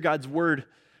 Let's hear God's word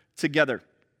together.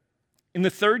 In the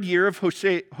 3rd year of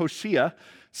Hoshea,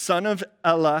 son of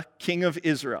Elah, king of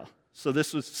Israel. So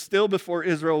this was still before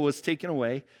Israel was taken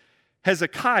away.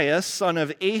 Hezekiah, son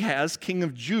of Ahaz, king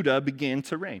of Judah, began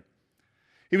to reign.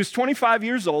 He was 25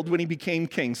 years old when he became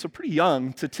king, so pretty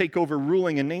young to take over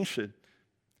ruling a nation.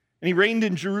 And he reigned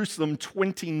in Jerusalem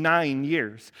 29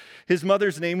 years. His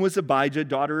mother's name was Abijah,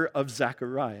 daughter of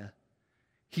Zechariah.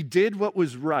 He did what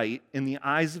was right in the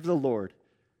eyes of the Lord,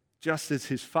 just as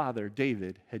his father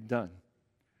David had done.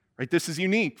 Right? This is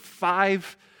unique.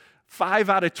 Five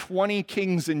out of 20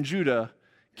 kings in Judah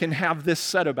can have this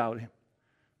said about him.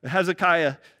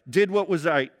 Hezekiah did what was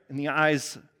right in the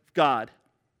eyes of God.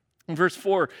 In verse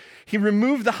 4, he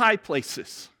removed the high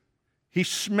places. He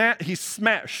smashed he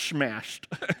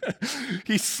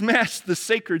smashed the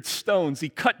sacred stones. He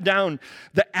cut down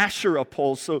the Asherah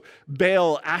poles. So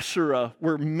Baal, Asherah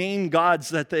were main gods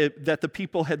that the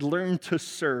people had learned to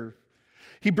serve.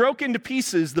 He broke into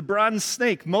pieces the bronze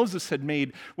snake Moses had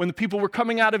made. When the people were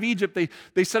coming out of Egypt,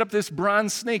 they set up this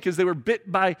bronze snake as they were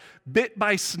bit by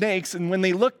snakes, and when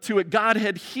they looked to it, God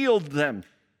had healed them.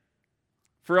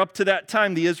 For up to that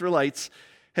time, the Israelites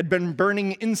had been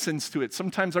burning incense to it.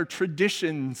 Sometimes our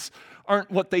traditions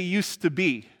aren't what they used to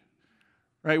be.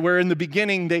 Right, where in the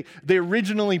beginning they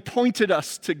originally pointed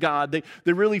us to God.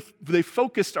 They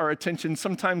focused our attention.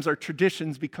 Sometimes our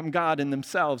traditions become God in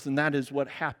themselves, and that is what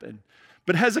happened.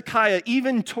 But Hezekiah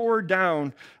even tore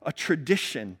down a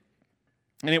tradition,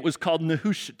 and it was called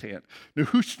Nehushtan.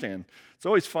 Nehushtan. It's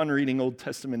always fun reading Old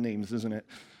Testament names, isn't it?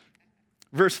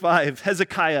 Verse 5,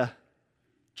 Hezekiah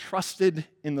trusted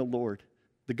in the Lord,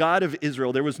 the God of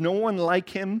Israel. There was no one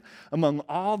like him among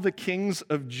all the kings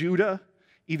of Judah,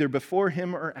 either before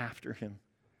him or after him.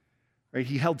 Right?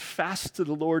 He held fast to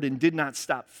the Lord and did not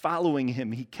stop following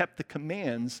him. He kept the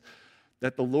commands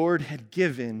that the Lord had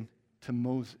given to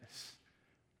Moses.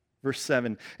 Verse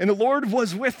 7, and the Lord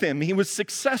was with him. He was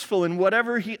successful in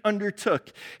whatever he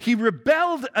undertook. He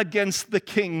rebelled against the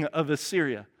king of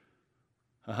Assyria.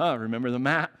 Remember the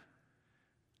map?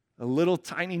 A little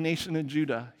tiny nation of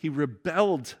Judah. He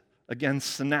rebelled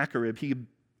against Sennacherib. He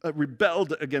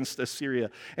rebelled against Assyria,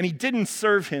 and he didn't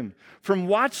serve him. From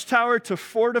watchtower to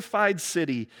fortified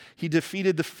city, he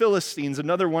defeated the Philistines,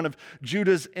 another one of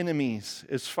Judah's enemies,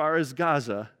 as far as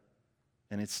Gaza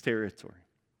and its territory.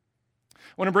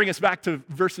 I want to bring us back to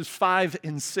verses 5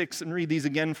 and 6 and read these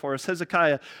again for us.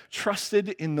 Hezekiah trusted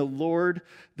in the Lord,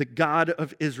 the God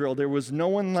of Israel. There was no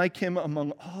one like him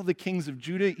among all the kings of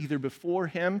Judah, either before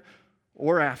him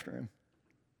or after him.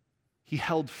 He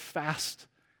held fast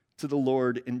to the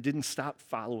Lord and didn't stop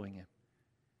following him.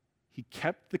 He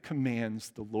kept the commands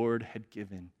the Lord had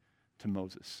given to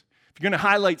Moses. If you're going to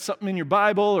highlight something in your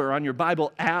Bible or on your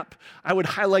Bible app, I would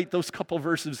highlight those couple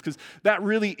verses because that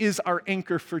really is our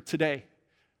anchor for today.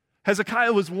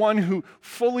 Hezekiah was one who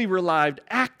fully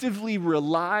actively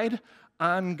relied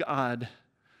on God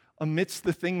amidst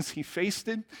the things he faced,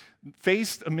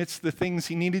 amidst the things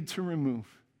he needed to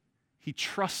remove. He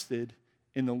trusted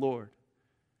in the Lord.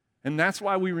 And that's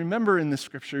why we remember in the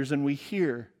scriptures and we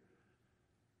hear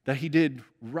that he did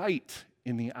right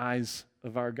in the eyes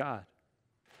of our God.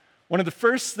 One of the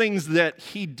first things that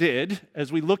he did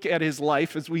as we look at his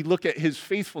life, as we look at his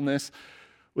faithfulness,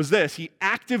 was this. He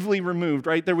actively removed,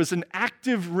 right? There was an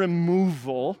active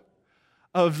removal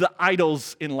of the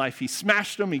idols in life. He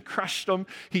smashed them, he crushed them,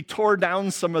 he tore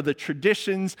down some of the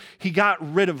traditions, he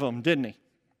got rid of them, didn't he?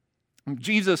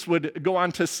 Jesus would go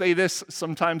on to say this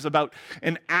sometimes about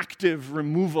an active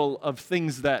removal of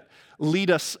things that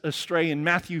lead us astray. In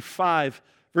Matthew 5,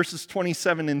 verses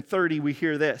 27 and 30, we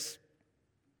hear this.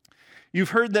 You've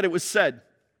heard that it was said,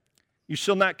 you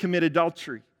shall not commit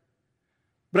adultery.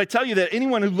 But I tell you that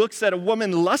anyone who looks at a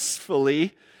woman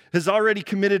lustfully has already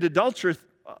committed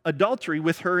adultery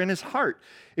with her in his heart.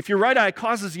 If your right eye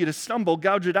causes you to stumble,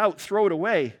 gouge it out, throw it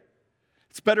away.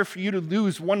 It's better for you to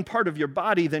lose one part of your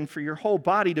body than for your whole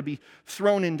body to be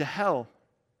thrown into hell,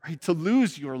 right? To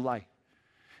lose your life.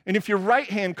 And if your right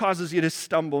hand causes you to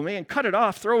stumble, man, cut it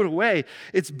off, throw it away.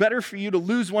 It's better for you to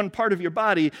lose one part of your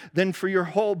body than for your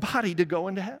whole body to go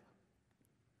into hell.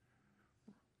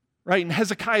 Right? In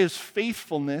Hezekiah's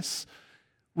faithfulness,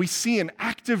 we see an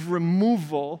active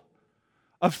removal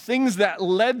of things that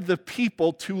led the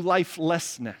people to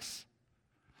lifelessness,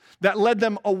 that led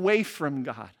them away from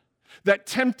God, that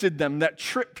tempted them, that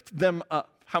tripped them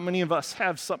up. How many of us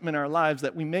have something in our lives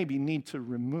that we maybe need to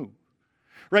remove?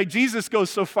 Right? Jesus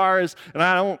goes so far as,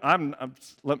 and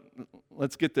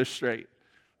let's get this straight.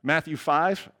 Matthew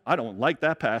 5, I don't like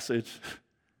that passage.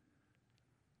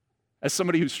 As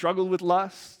somebody who struggled with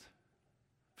lust,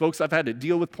 folks, I've had to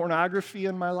deal with pornography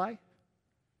in my life.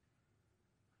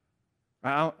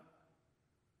 But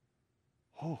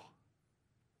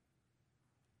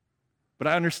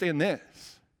I understand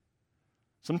this.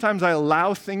 Sometimes I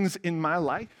allow things in my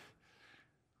life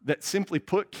that simply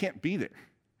put can't be there.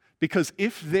 Because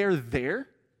if they're there,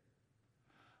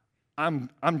 I'm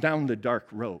down the dark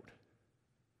road.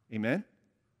 Amen?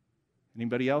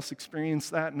 Anybody else experience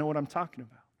that and know what I'm talking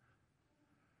about?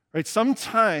 Right?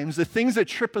 Sometimes the things that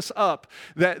trip us up,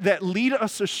 that lead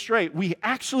us astray, we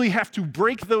actually have to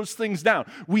break those things down.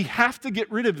 We have to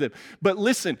get rid of them. But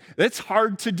listen, that's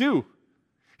hard to do.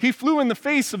 He flew in the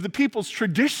face of the people's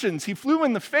traditions. He flew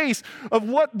in the face of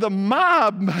what the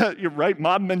mob, you're right,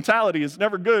 mob mentality is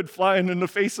never good, flying in the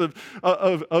face of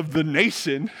the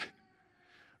nation.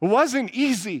 It wasn't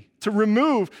easy to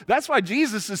remove. That's why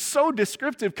Jesus is so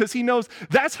descriptive, because he knows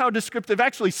that's how descriptive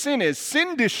actually sin is.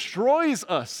 Sin destroys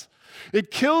us.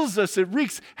 It kills us. It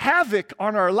wreaks havoc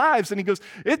on our lives. And he goes,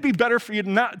 it'd be better for you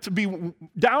not to be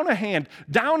down a hand,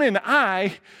 down an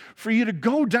eye, for you to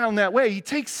go down that way. He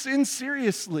takes sin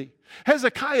seriously.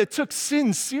 Hezekiah took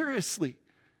sin seriously.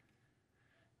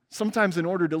 Sometimes in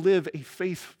order to live a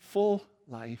faithful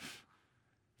life,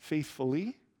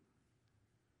 faithfully,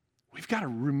 we've got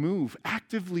to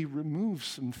actively remove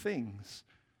some things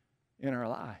in our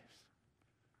lives.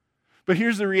 But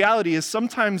here's the reality is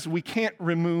sometimes we can't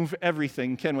remove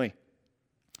everything, can we?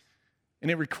 And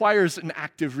it requires an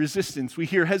active resistance. We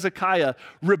hear Hezekiah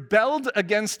rebelled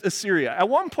against Assyria. At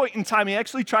one point in time, he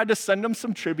actually tried to send them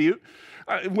some tribute.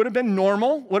 It would have been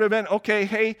normal, would have been, okay,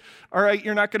 hey, all right,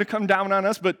 you're not going to come down on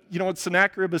us, but you know what,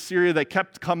 Sennacherib, Assyria, they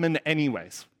kept coming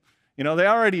anyways. You know, they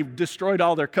already destroyed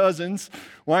all their cousins.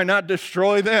 Why not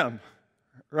destroy them,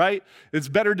 right? It's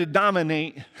better to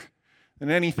dominate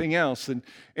than anything else.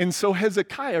 And so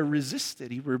Hezekiah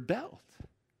resisted. He rebelled.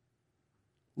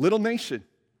 Little nation.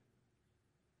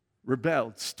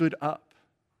 Rebelled, stood up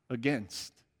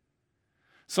against.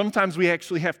 Sometimes we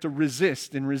actually have to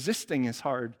resist, and resisting is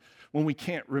hard when we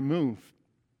can't remove.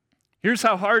 Here's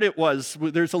how hard it was.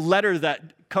 There's a letter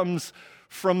that comes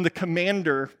from the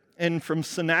commander and from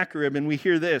Sennacherib, and we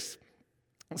hear this.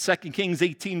 2 Kings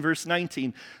 18, verse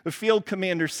 19. The field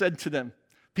commander said to them,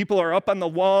 people are up on the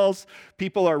walls,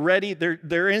 people are ready,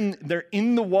 they're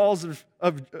in the walls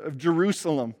of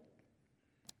Jerusalem.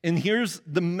 And here's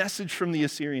the message from the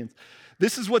Assyrians.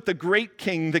 This is what the great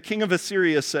king, the king of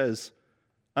Assyria, says.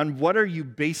 On what are you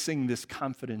basing this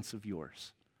confidence of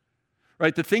yours?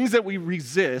 Right? The things that we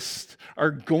resist are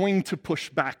going to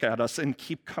push back at us and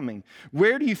keep coming.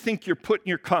 Where do you think you're putting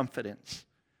your confidence?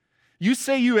 You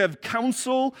say you have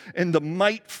counsel and the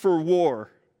might for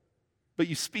war, but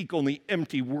you speak only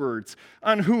empty words.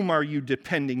 On whom are you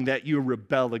depending that you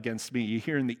rebel against me? You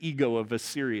hear in the ego of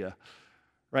Assyria.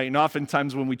 Right? And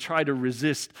oftentimes when we try to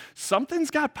resist,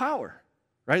 something's got power,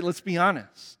 right? Let's be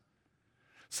honest.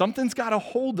 Something's got a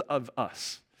hold of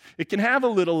us. It can have a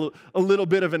little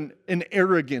bit of an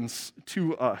arrogance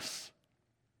to us.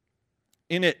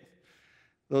 In it,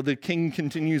 though, the king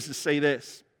continues to say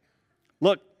this.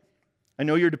 Look, I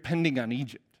know you're depending on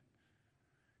Egypt.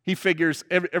 He figures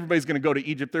everybody's going to go to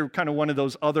Egypt. They're kind of one of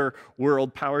those other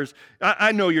world powers.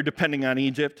 I know you're depending on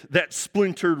Egypt, that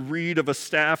splintered reed of a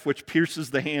staff which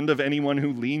pierces the hand of anyone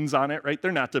who leans on it, right?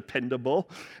 They're not dependable.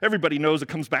 Everybody knows it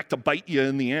comes back to bite you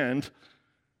in the end.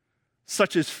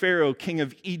 Such is Pharaoh, king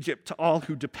of Egypt, to all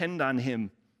who depend on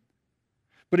him.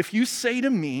 But if you say to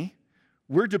me,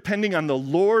 we're depending on the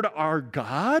Lord our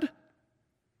God,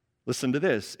 listen to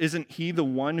this. Isn't he the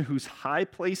one whose high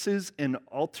places and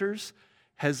altars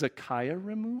Hezekiah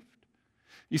removed?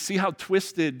 You see how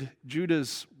twisted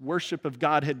Judah's worship of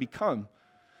God had become.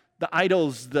 The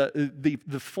idols, the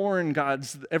foreign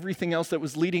gods, everything else that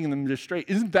was leading them astray.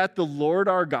 Isn't that the Lord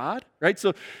our God? Right?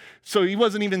 So he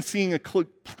wasn't even seeing a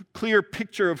clear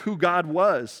picture of who God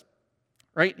was.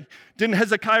 Right? Didn't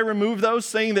Hezekiah remove those,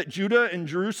 saying that Judah and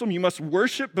Jerusalem, you must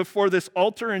worship before this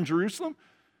altar in Jerusalem?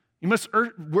 You must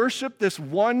worship this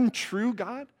one true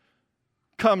God?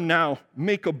 Come now,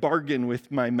 make a bargain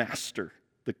with my master,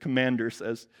 the commander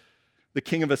says, the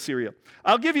king of Assyria.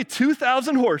 I'll give you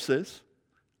 2,000 horses.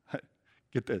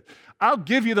 Get this. I'll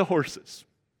give you the horses.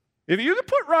 If you can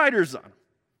put riders on them,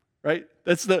 right?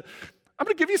 I'm going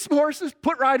to give you some horses,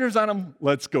 put riders on them,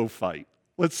 let's go fight.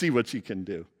 Let's see what you can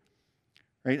do.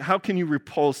 Right? How can you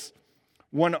repulse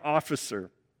one officer,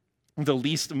 the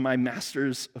least of my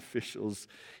master's officials,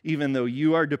 even though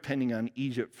you are depending on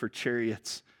Egypt for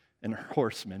chariots and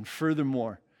horsemen?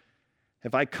 Furthermore,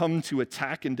 have I come to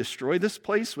attack and destroy this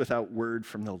place without word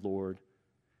from the Lord?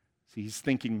 See, he's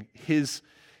thinking his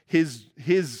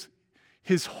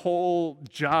whole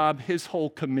job, his whole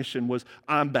commission was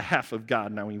on behalf of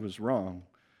God. Now he was wrong.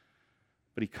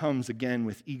 But he comes again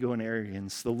with ego and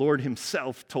arrogance. The Lord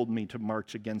himself told me to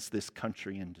march against this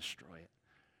country and destroy it.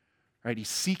 Right? He's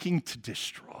seeking to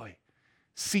destroy,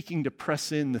 seeking to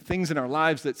press in the things in our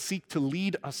lives that seek to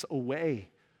lead us away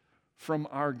from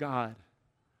our God.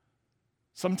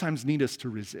 Sometimes need us to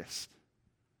resist,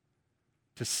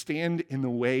 to stand in the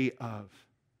way of,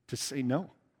 to say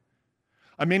no.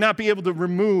 I may not be able to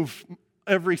remove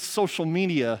every social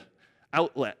media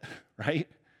outlet, right?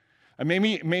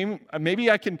 Maybe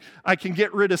I can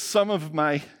get rid of some of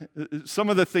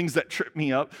the things that trip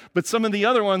me up, but some of the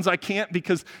other ones I can't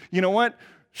because, you know what?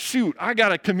 Shoot, I got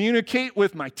to communicate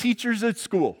with my teachers at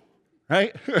school,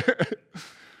 right?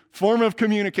 Form of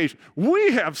communication.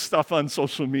 We have stuff on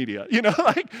social media,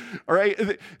 all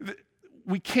right?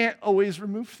 We can't always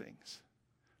remove things.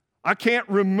 I can't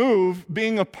remove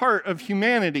being a part of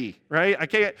humanity, right? I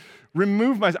can't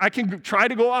remove I can try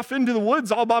to go off into the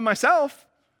woods all by myself,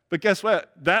 but guess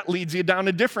what? That leads you down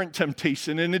a different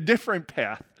temptation and a different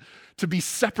path to be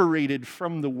separated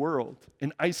from the world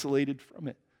and isolated from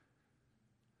it.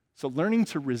 So learning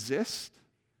to resist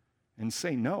and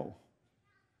say no,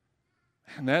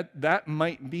 And that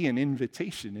might be an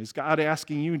invitation. Is God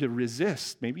asking you to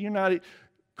resist? Maybe you're not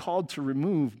called to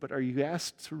remove, but are you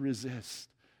asked to resist?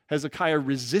 Hezekiah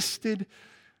resisted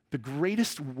the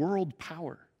greatest world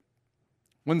power.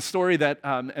 One story that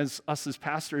as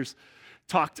pastors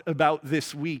talked about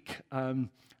this week, I'm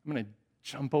going to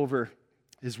jump over,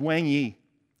 is Wang Yi.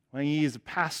 Wang Yi is a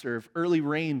pastor of Early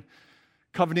Rain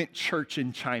Covenant Church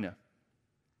in China.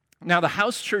 Now, the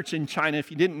house church in China,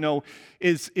 if you didn't know,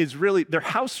 is really, they're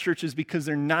house churches because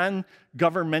they're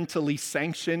non-governmentally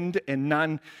sanctioned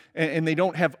and they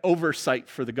don't have oversight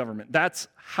for the government. That's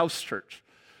house church.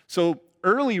 So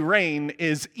Early Rain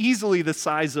is easily the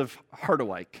size of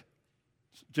Harderwyk,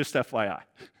 just FYI.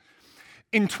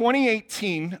 In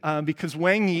 2018, because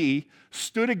Wang Yi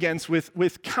stood against,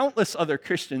 with countless other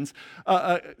Christians,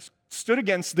 stood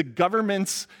against the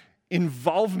government's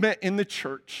involvement in the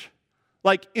church,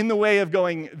 like in the way of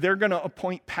going, they're going to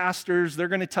appoint pastors, they're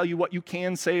going to tell you what you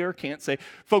can say or can't say.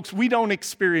 Folks, we don't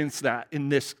experience that in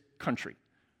this country.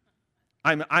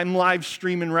 I'm live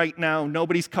streaming right now.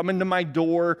 Nobody's coming to my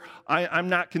door. I'm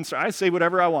not concerned. I say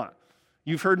whatever I want.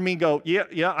 You've heard me go,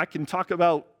 yeah, I can talk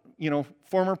about,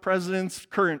 former presidents,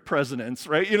 current presidents,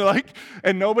 right?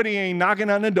 And nobody ain't knocking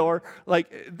on the door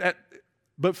like that.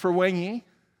 But for Wang Yi,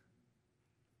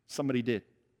 somebody did.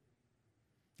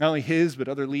 Not only his, but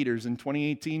other leaders. In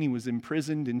 2018, he was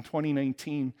imprisoned. In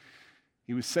 2019,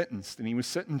 he was sentenced, and he was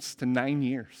sentenced to 9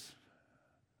 years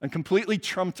on completely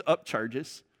trumped up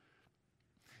charges.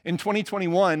 In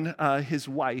 2021, his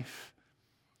wife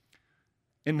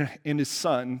and his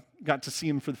son got to see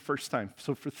him for the first time.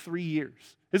 So for 3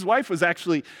 years. His wife was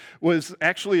actually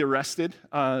arrested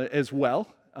as well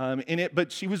in it,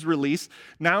 but she was released.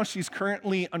 Now she's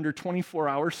currently under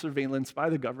 24-hour surveillance by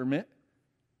the government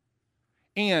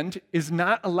and is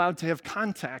not allowed to have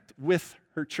contact with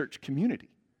her church community.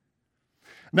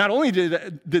 Not only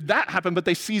did that happen, but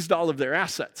they seized all of their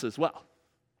assets as well.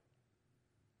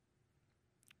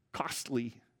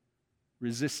 Costly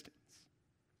resistance.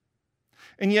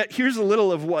 And yet, here's a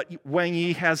little of what Wang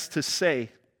Yi has to say.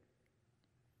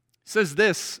 He says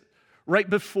this right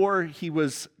before he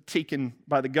was taken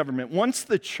by the government. Once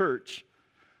the church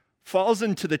falls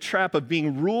into the trap of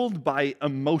being ruled by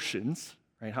emotions,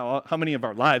 right? How many of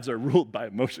our lives are ruled by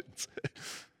emotions?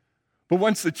 But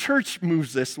once the church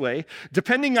moves this way,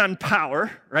 depending on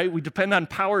power, right? We depend on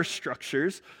power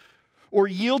structures, or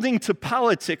yielding to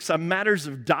politics on matters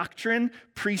of doctrine,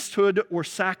 priesthood, or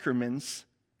sacraments,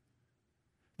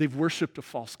 they've worshiped a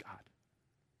false god.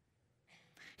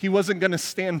 He wasn't going to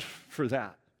stand for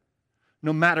that,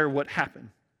 no matter what happened.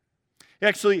 He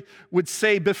actually would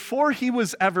say before he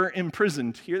was ever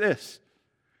imprisoned, hear this,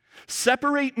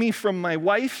 separate me from my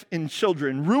wife and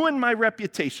children, ruin my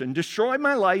reputation, destroy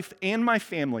my life and my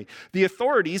family. The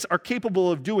authorities are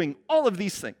capable of doing all of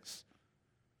these things.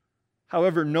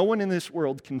 However, no one in this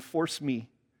world can force me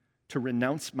to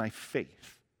renounce my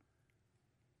faith.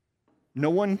 No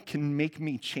one can make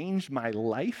me change my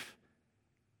life.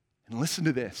 And listen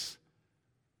to this.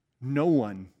 No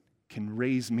one can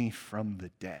raise me from the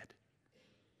dead.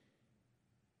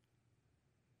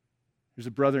 There's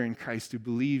a brother in Christ who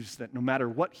believes that no matter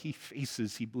what he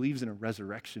faces, he believes in a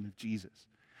resurrection of Jesus.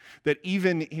 That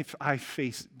even if I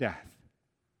face death,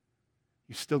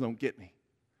 you still don't get me.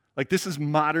 Like, this is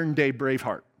modern day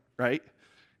Braveheart, right?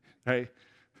 Right?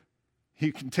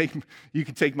 You can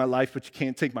take my life, but you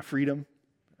can't take my freedom.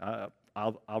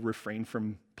 I'll refrain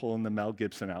from pulling the Mel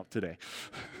Gibson out today.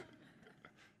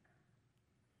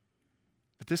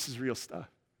 But this is real stuff.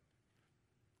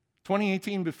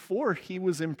 2018, before he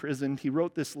was imprisoned, he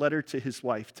wrote this letter to his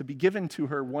wife to be given to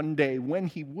her one day when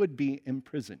he would be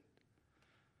imprisoned.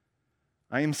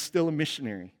 I am still a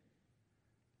missionary.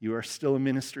 You are still a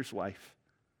minister's wife.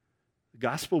 The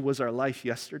gospel was our life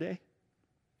yesterday.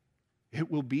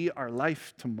 It will be our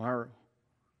life tomorrow.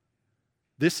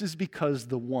 This is because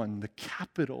the one, the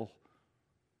capital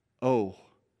O,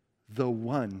 the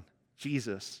one,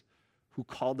 Jesus, who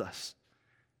called us,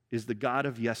 is the God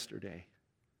of yesterday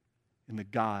and the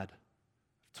God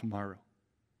of tomorrow.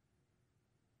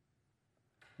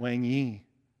 Wang Yi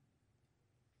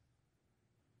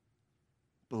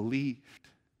believed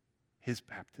his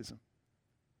baptism.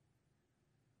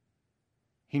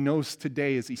 He knows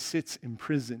today as he sits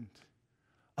imprisoned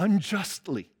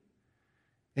unjustly,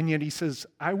 and yet he says,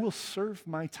 I will serve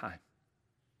my time.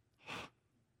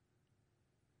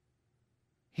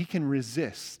 He can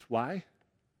resist. Why?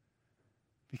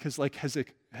 Because like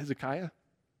Hezekiah,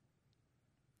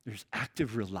 there's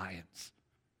active reliance,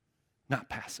 not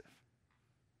passive.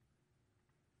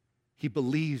 He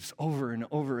believes over and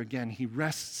over again. He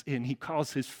rests in, he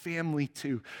calls his family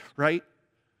to, right?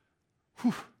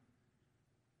 Whew.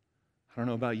 I don't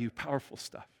know about you, powerful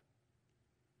stuff.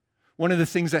 One of the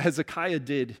things that Hezekiah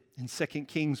did in 2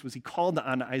 Kings was he called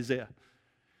on Isaiah.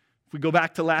 If we go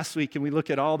back to last week and we look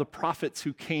at all the prophets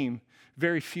who came,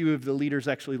 very few of the leaders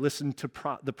actually listened to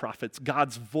the prophets,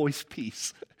 God's voice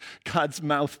piece, God's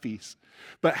mouthpiece.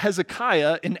 But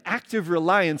Hezekiah, in active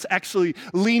reliance, actually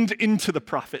leaned into the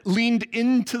prophet, leaned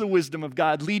into the wisdom of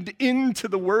God, leaned into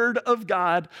the word of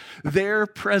God, there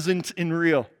present and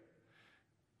real.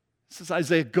 This is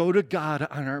Isaiah, go to God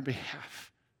on our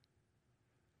behalf.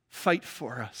 Fight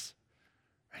for us.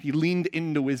 He leaned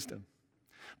into wisdom.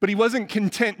 But he wasn't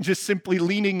content just simply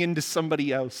leaning into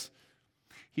somebody else.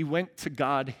 He went to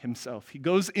God himself. He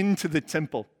goes into the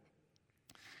temple.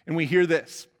 And we hear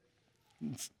this.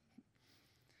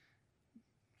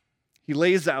 He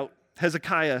lays out,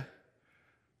 Hezekiah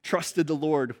trusted the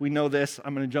Lord. We know this.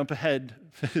 I'm going to jump ahead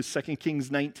to 2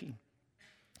 Kings 19.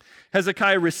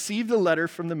 Hezekiah received a letter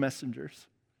from the messengers,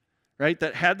 right,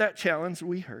 that had that challenge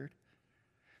we heard.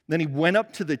 Then he went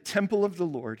up to the temple of the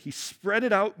Lord. He spread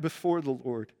it out before the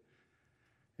Lord.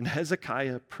 And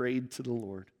Hezekiah prayed to the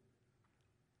Lord.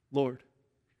 Lord,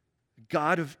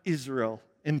 God of Israel,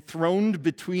 enthroned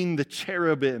between the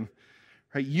cherubim,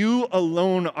 right, you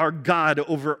alone are God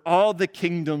over all the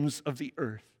kingdoms of the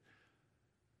earth.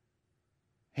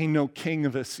 Ain't no king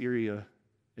of Assyria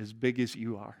as big as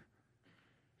you are.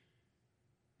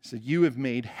 He said, you have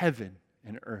made heaven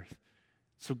and earth.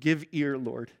 So give ear,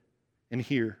 Lord, and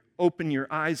hear. Open your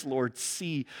eyes, Lord,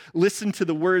 see. Listen to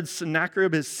the words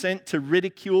Sennacherib has sent to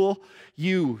ridicule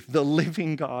you, the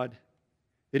living God.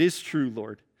 It is true,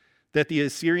 Lord, that the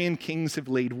Assyrian kings have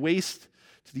laid waste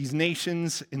to these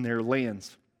nations in their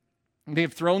lands. And they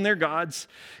have thrown their gods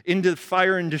into the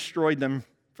fire and destroyed them,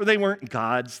 for they weren't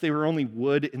gods. They were only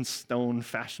wood and stone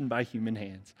fashioned by human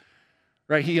hands.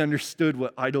 Right? He understood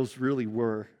what idols really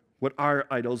were, what our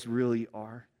idols really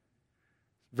are.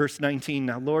 Verse 19,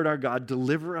 now Lord our God,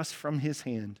 deliver us from his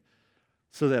hand,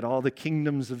 so that all the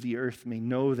kingdoms of the earth may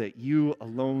know that you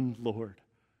alone, Lord,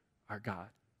 are God.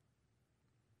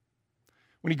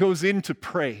 When he goes in to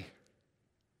pray,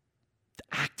 to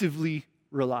actively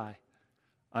rely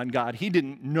on God, he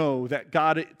didn't know that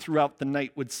God throughout the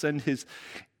night would send his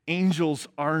angels'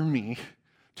 army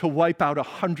to wipe out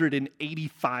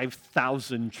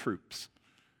 185,000 troops.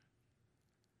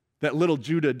 That little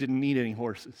Judah didn't need any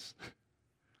horses.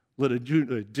 Little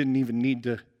Judah didn't even need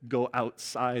to go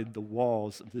outside the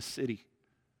walls of the city.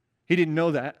 He didn't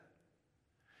know that.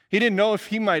 He didn't know if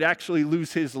he might actually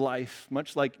lose his life,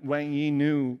 much like Wang Yi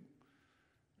knew,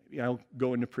 maybe I'll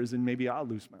go into prison, maybe I'll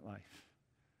lose my life.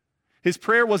 His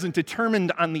prayer wasn't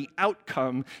determined on the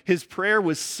outcome. His prayer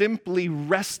was simply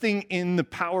resting in the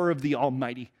power of the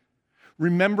Almighty,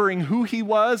 remembering who he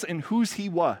was and whose he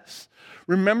was.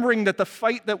 Remembering that the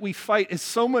fight that we fight is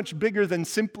so much bigger than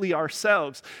simply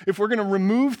ourselves. If we're going to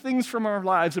remove things from our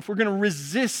lives, if we're going to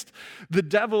resist the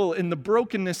devil and the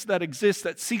brokenness that exists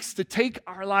that seeks to take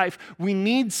our life, we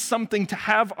need something to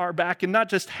have our back, and not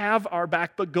just have our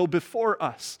back, but go before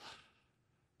us.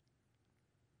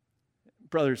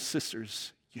 Brothers,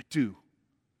 sisters, you do.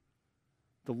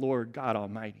 The Lord God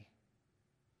Almighty.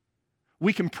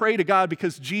 We can pray to God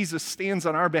because Jesus stands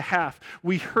on our behalf.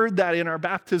 We heard that in our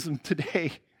baptism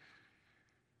today,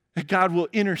 that God will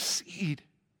intercede.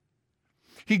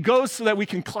 He goes so that we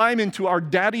can climb into our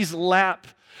daddy's lap,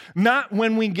 not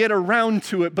when we get around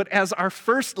to it, but as our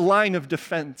first line of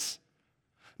defense,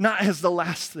 not as the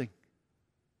last thing.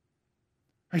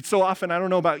 Right, so often, I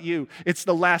don't know about you, it's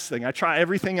the last thing. I try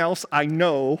everything else I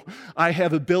know I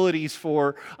have abilities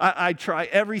for. I try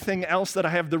everything else that I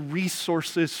have the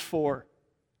resources for.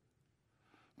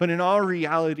 But in all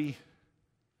reality,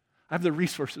 I have the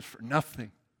resources for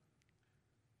nothing.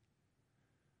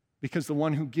 Because the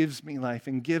one who gives me life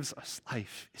and gives us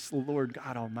life is the Lord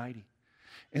God Almighty.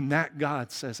 And that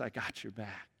God says, I got your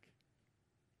back.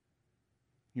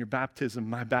 Your baptism,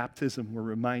 my baptism, we're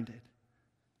reminded.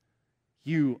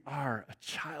 You are a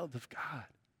child of God.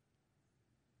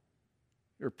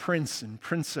 You're a prince and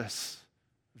princess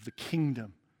of the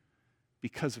kingdom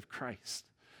because of Christ.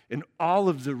 And all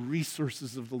of the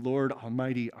resources of the Lord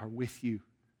Almighty are with you.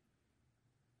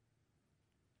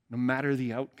 No matter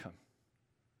the outcome,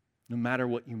 no matter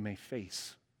what you may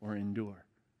face or endure.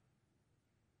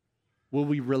 Will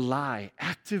we rely,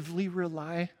 actively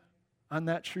rely on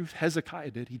that truth?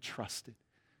 Hezekiah did. He trusted.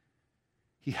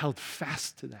 He held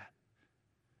fast to that.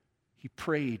 He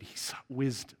prayed. He sought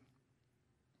wisdom.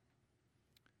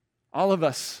 All of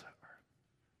us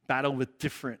battle with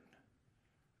different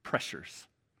pressures.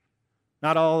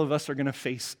 Not all of us are going to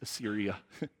face Assyria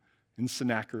and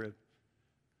Sennacherib.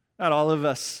 Not all of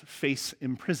us face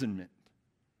imprisonment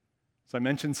So I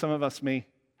mentioned some of us may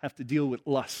have to deal with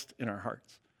lust in our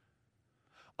hearts,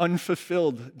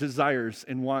 unfulfilled desires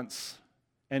and wants,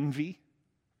 envy,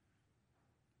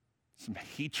 some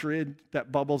hatred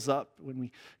that bubbles up when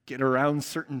we get around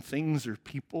certain things or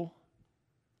people.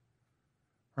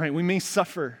 Right? We may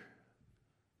suffer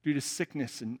due to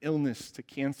sickness and illness, to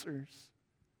cancers.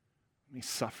 We may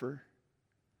suffer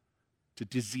to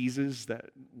diseases that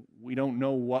we don't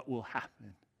know what will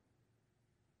happen.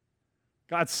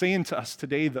 God's saying to us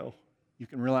today, though, you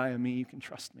can rely on me, you can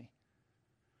trust me,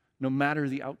 no matter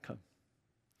the outcome.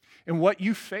 And what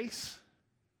you face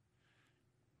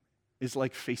is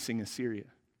like facing Assyria.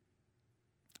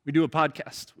 We do a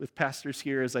podcast with pastors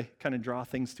here as I kind of draw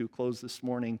things to a close this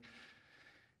morning.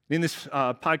 In this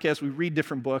podcast, we read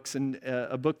different books, and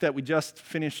a book that we just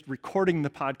finished recording the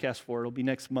podcast for, it'll be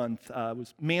next month,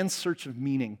 was Man's Search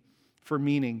for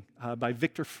Meaning by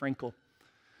Viktor Frankl,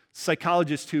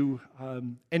 psychologist who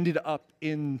ended up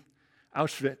in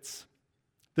Auschwitz.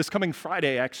 This coming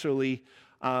Friday, actually,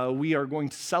 we are going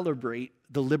to celebrate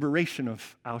the liberation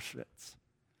of Auschwitz.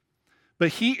 But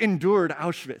he endured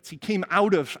Auschwitz. He came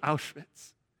out of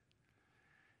Auschwitz.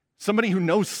 Somebody who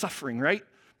knows suffering, right?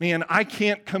 Man, I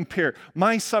can't compare.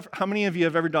 How many of you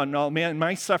have ever done, no, man,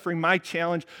 my suffering, my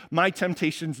challenge, my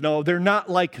temptations, no, they're not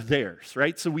like theirs,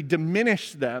 right? So we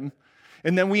diminish them,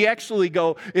 and then we actually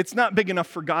go, it's not big enough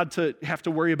for God to have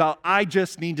to worry about. I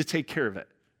just need to take care of it.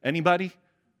 Anybody?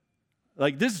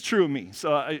 Like, this is true of me.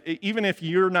 So even if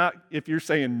you're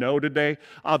saying no today,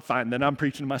 I'm fine, then I'm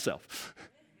preaching to myself.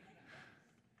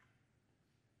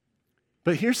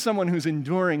 But here's someone who's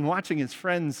enduring, watching his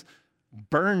friends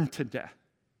burn to death.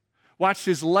 Watched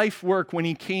his life work when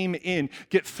he came in,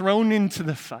 get thrown into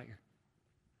the fire.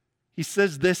 He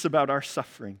says this about our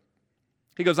suffering.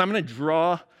 He goes, I'm going to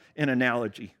draw an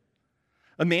analogy.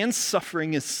 A man's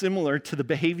suffering is similar to the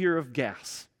behavior of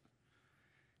gas.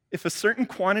 If a certain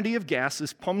quantity of gas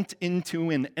is pumped into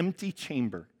an empty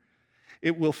chamber,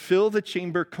 it will fill the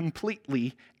chamber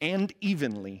completely and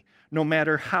evenly, no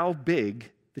matter how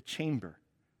big the chamber.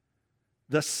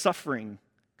 Thus, suffering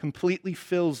completely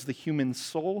fills the human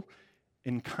soul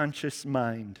and conscious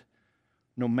mind,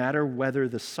 no matter whether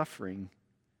the suffering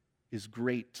is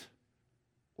great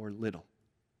or little.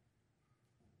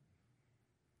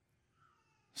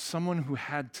 Someone who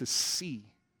had to see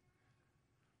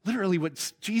literally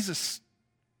what Jesus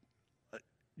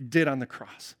did on the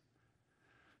cross,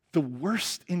 the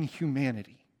worst in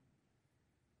humanity.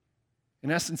 In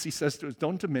essence, he says to us,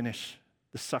 don't diminish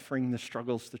the suffering, the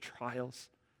struggles, the trials,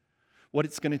 what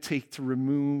it's going to take to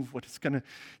remove, what it's going to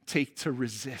take to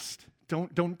resist.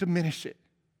 Don't diminish it.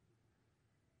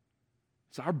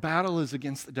 So our battle is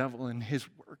against the devil and his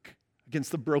work,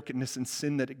 against the brokenness and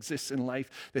sin that exists in life,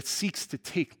 that seeks to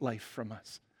take life from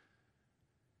us.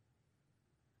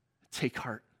 Take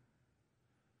heart.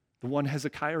 The one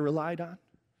Hezekiah relied on,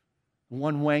 the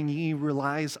one Wang Yi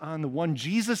relies on, the one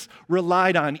Jesus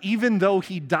relied on, even though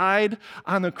he died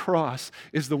on the cross,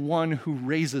 is the one who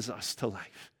raises us to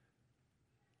life.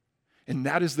 And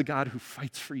that is the God who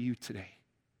fights for you today,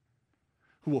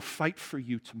 who will fight for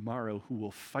you tomorrow, who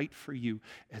will fight for you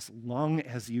as long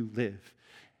as you live.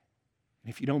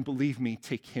 And if you don't believe me,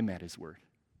 take him at his word.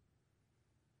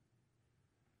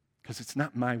 Because it's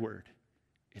not my word,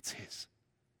 it's his.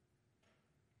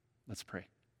 Let's pray.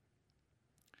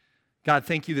 God,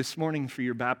 thank you this morning for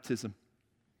your baptism.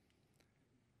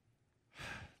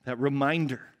 That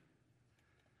reminder,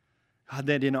 God,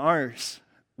 that in ours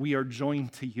we are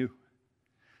joined to you.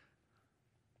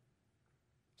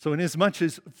 So inasmuch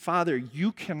as, Father,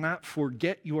 you cannot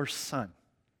forget your Son,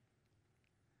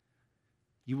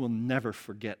 you will never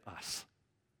forget us.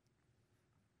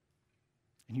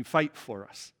 And you fight for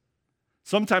us.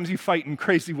 Sometimes you fight in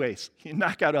crazy ways. You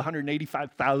knock out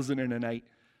 185,000 in a night.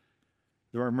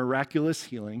 There are miraculous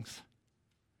healings.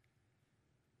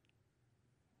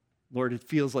 Lord, it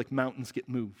feels like mountains get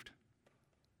moved.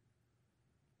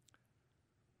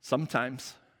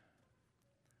 Sometimes,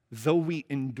 though we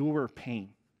endure pain,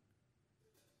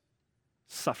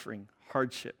 suffering,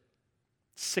 hardship,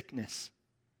 sickness,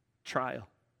 trial,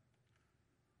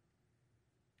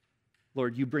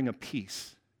 Lord, you bring a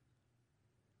peace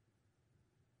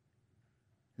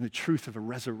and the truth of a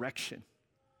resurrection,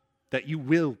 that you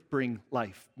will bring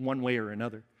life one way or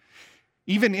another.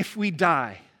 Even if we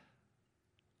die,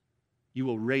 you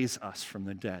will raise us from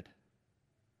the dead.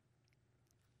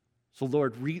 So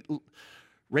Lord,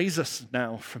 raise us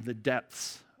now from the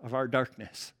depths of our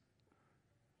darkness.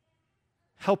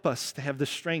 Help us to have the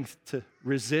strength to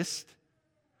resist,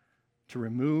 to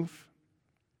remove.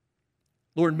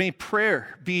 Lord, may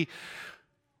prayer be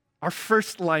our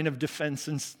first line of defense,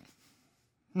 and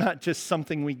not just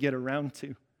something we get around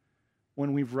to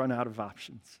when we've run out of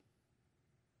options.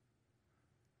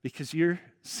 Because you're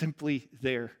simply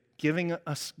there, giving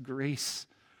us grace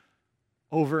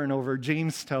over and over.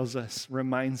 James tells us,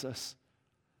 reminds us,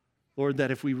 Lord,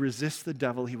 that if we resist the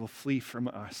devil, he will flee from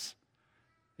us.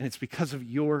 And it's because of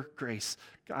your grace.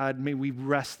 God, may we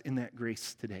rest in that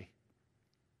grace today.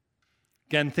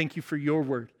 Again, thank you for your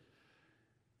word,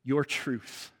 your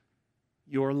truth,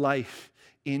 your life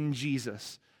in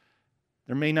Jesus.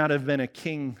 There may not have been a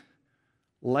king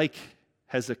like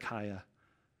Hezekiah,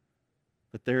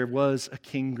 but there was a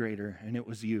king greater, and it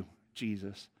was you,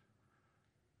 Jesus.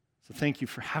 So thank you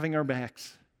for having our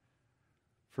backs,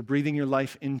 for breathing your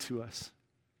life into us,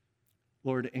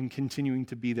 Lord, and continuing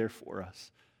to be there for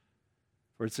us.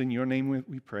 For it's in your name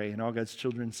we pray, and all God's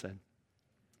children said,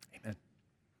 amen.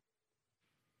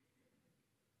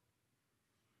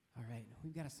 All right,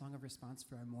 we've got a song of response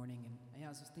for our morning, and I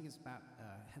was just thinking about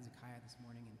Hezekiah this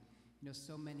morning, and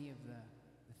so many of the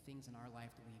things in our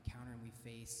life that we encounter and we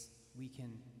face, we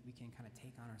can kind of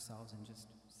take on ourselves and just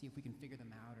see if we can figure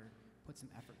them out or put some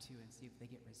effort to and see if they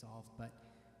get resolved. But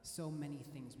so many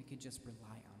things we could just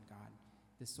rely on God.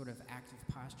 This sort of active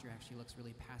posture actually looks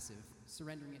really passive,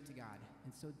 surrendering it to God.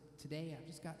 And so today I've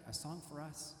just got a song for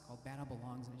us called Battle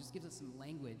Belongs, and it just gives us some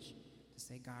language to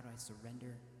say, God, I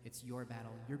surrender. It's your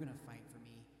battle. You're going to fight for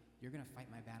me. You're going to fight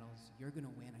my battles. You're going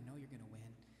to win. I know you're going to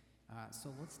win.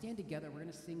 So let's stand together. We're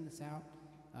going to sing this out.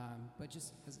 But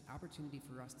just as an opportunity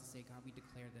for us to say, God, we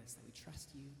declare this, that we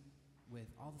trust you with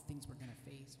all the things we're going to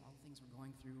face, all the things we're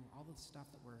going through, all the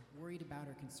stuff that we're worried about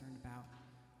or concerned about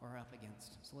or up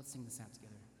against. So let's sing this out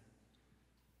together.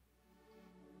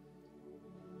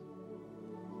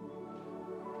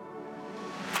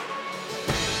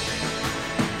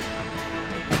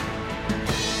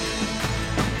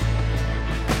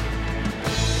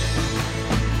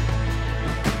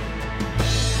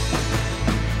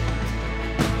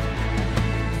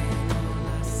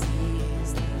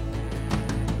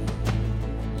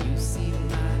 You see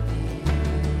my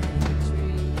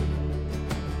victory.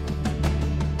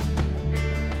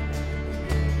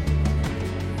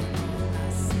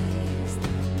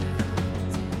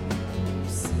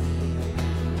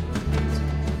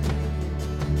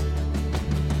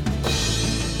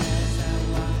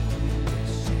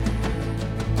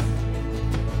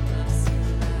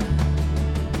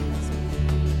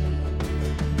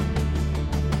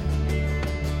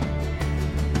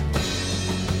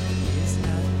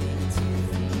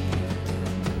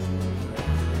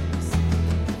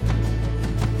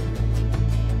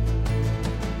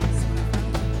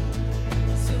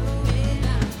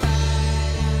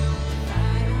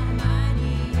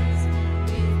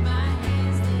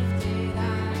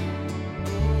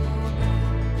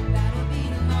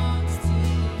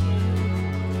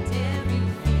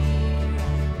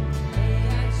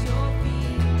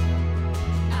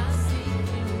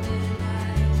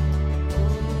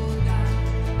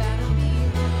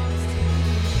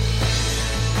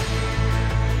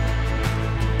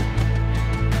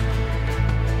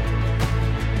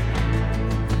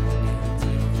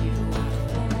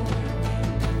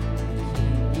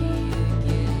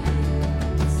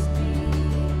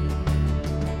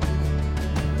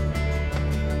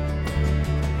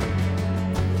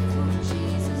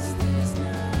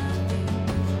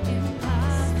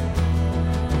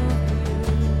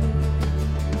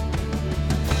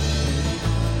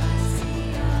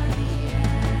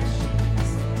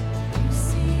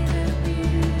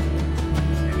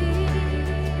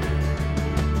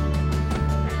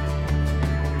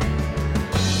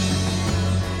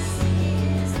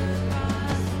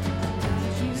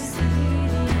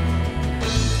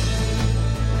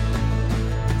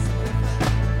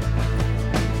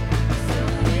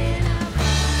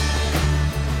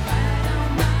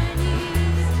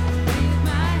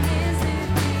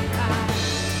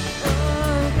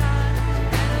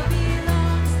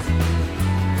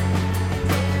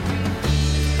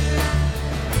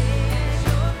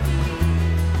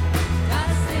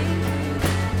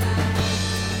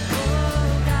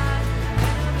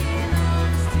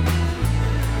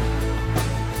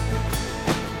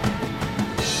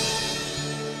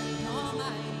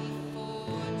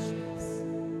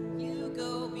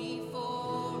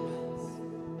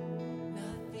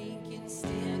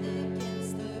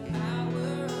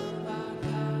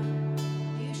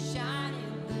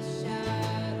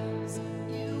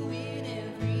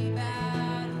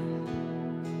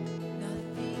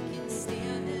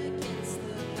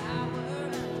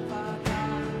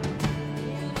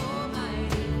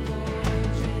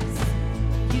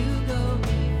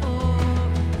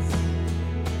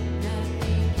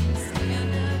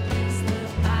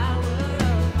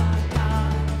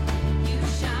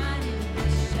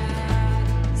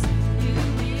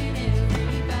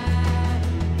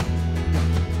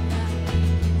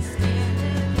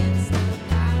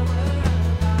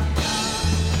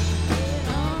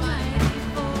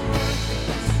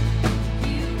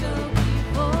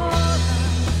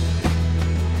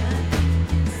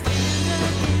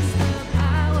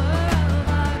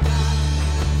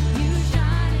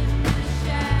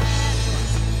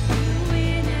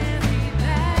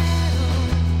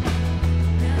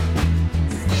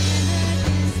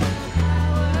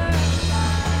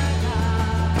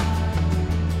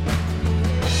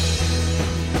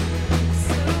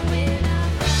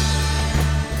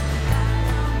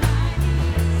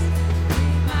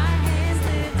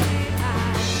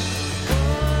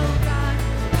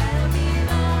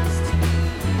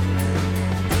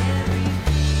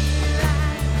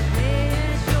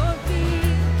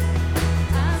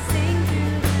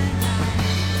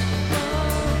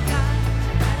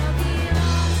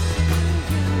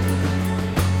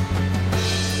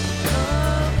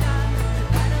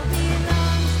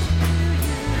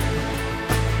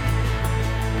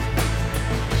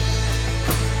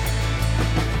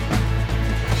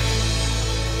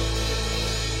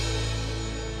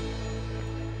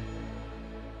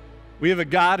 We have a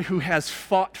God who has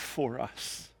fought for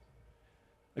us,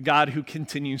 a God who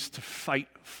continues to fight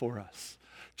for us.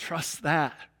 Trust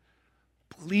that.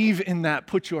 Believe in that.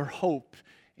 Put your hope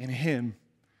in him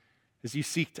as you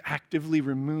seek to actively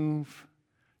remove,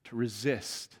 to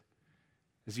resist,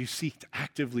 as you seek to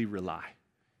actively rely,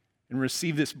 and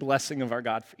receive this blessing of our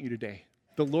God for you today.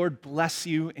 The Lord bless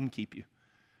you and keep you.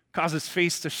 Cause his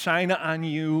face to shine on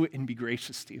you and be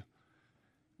gracious to you.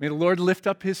 May the Lord lift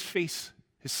up his face,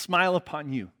 his smile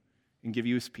upon you, and give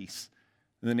you his peace.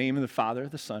 In the name of the Father,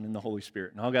 the Son, and the Holy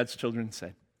Spirit. And all God's children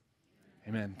said,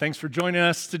 amen. Thanks for joining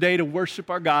us today to worship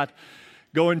our God.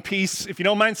 Go in peace. If you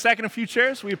don't mind stacking a few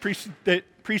chairs, we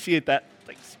appreciate that.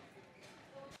 Thanks.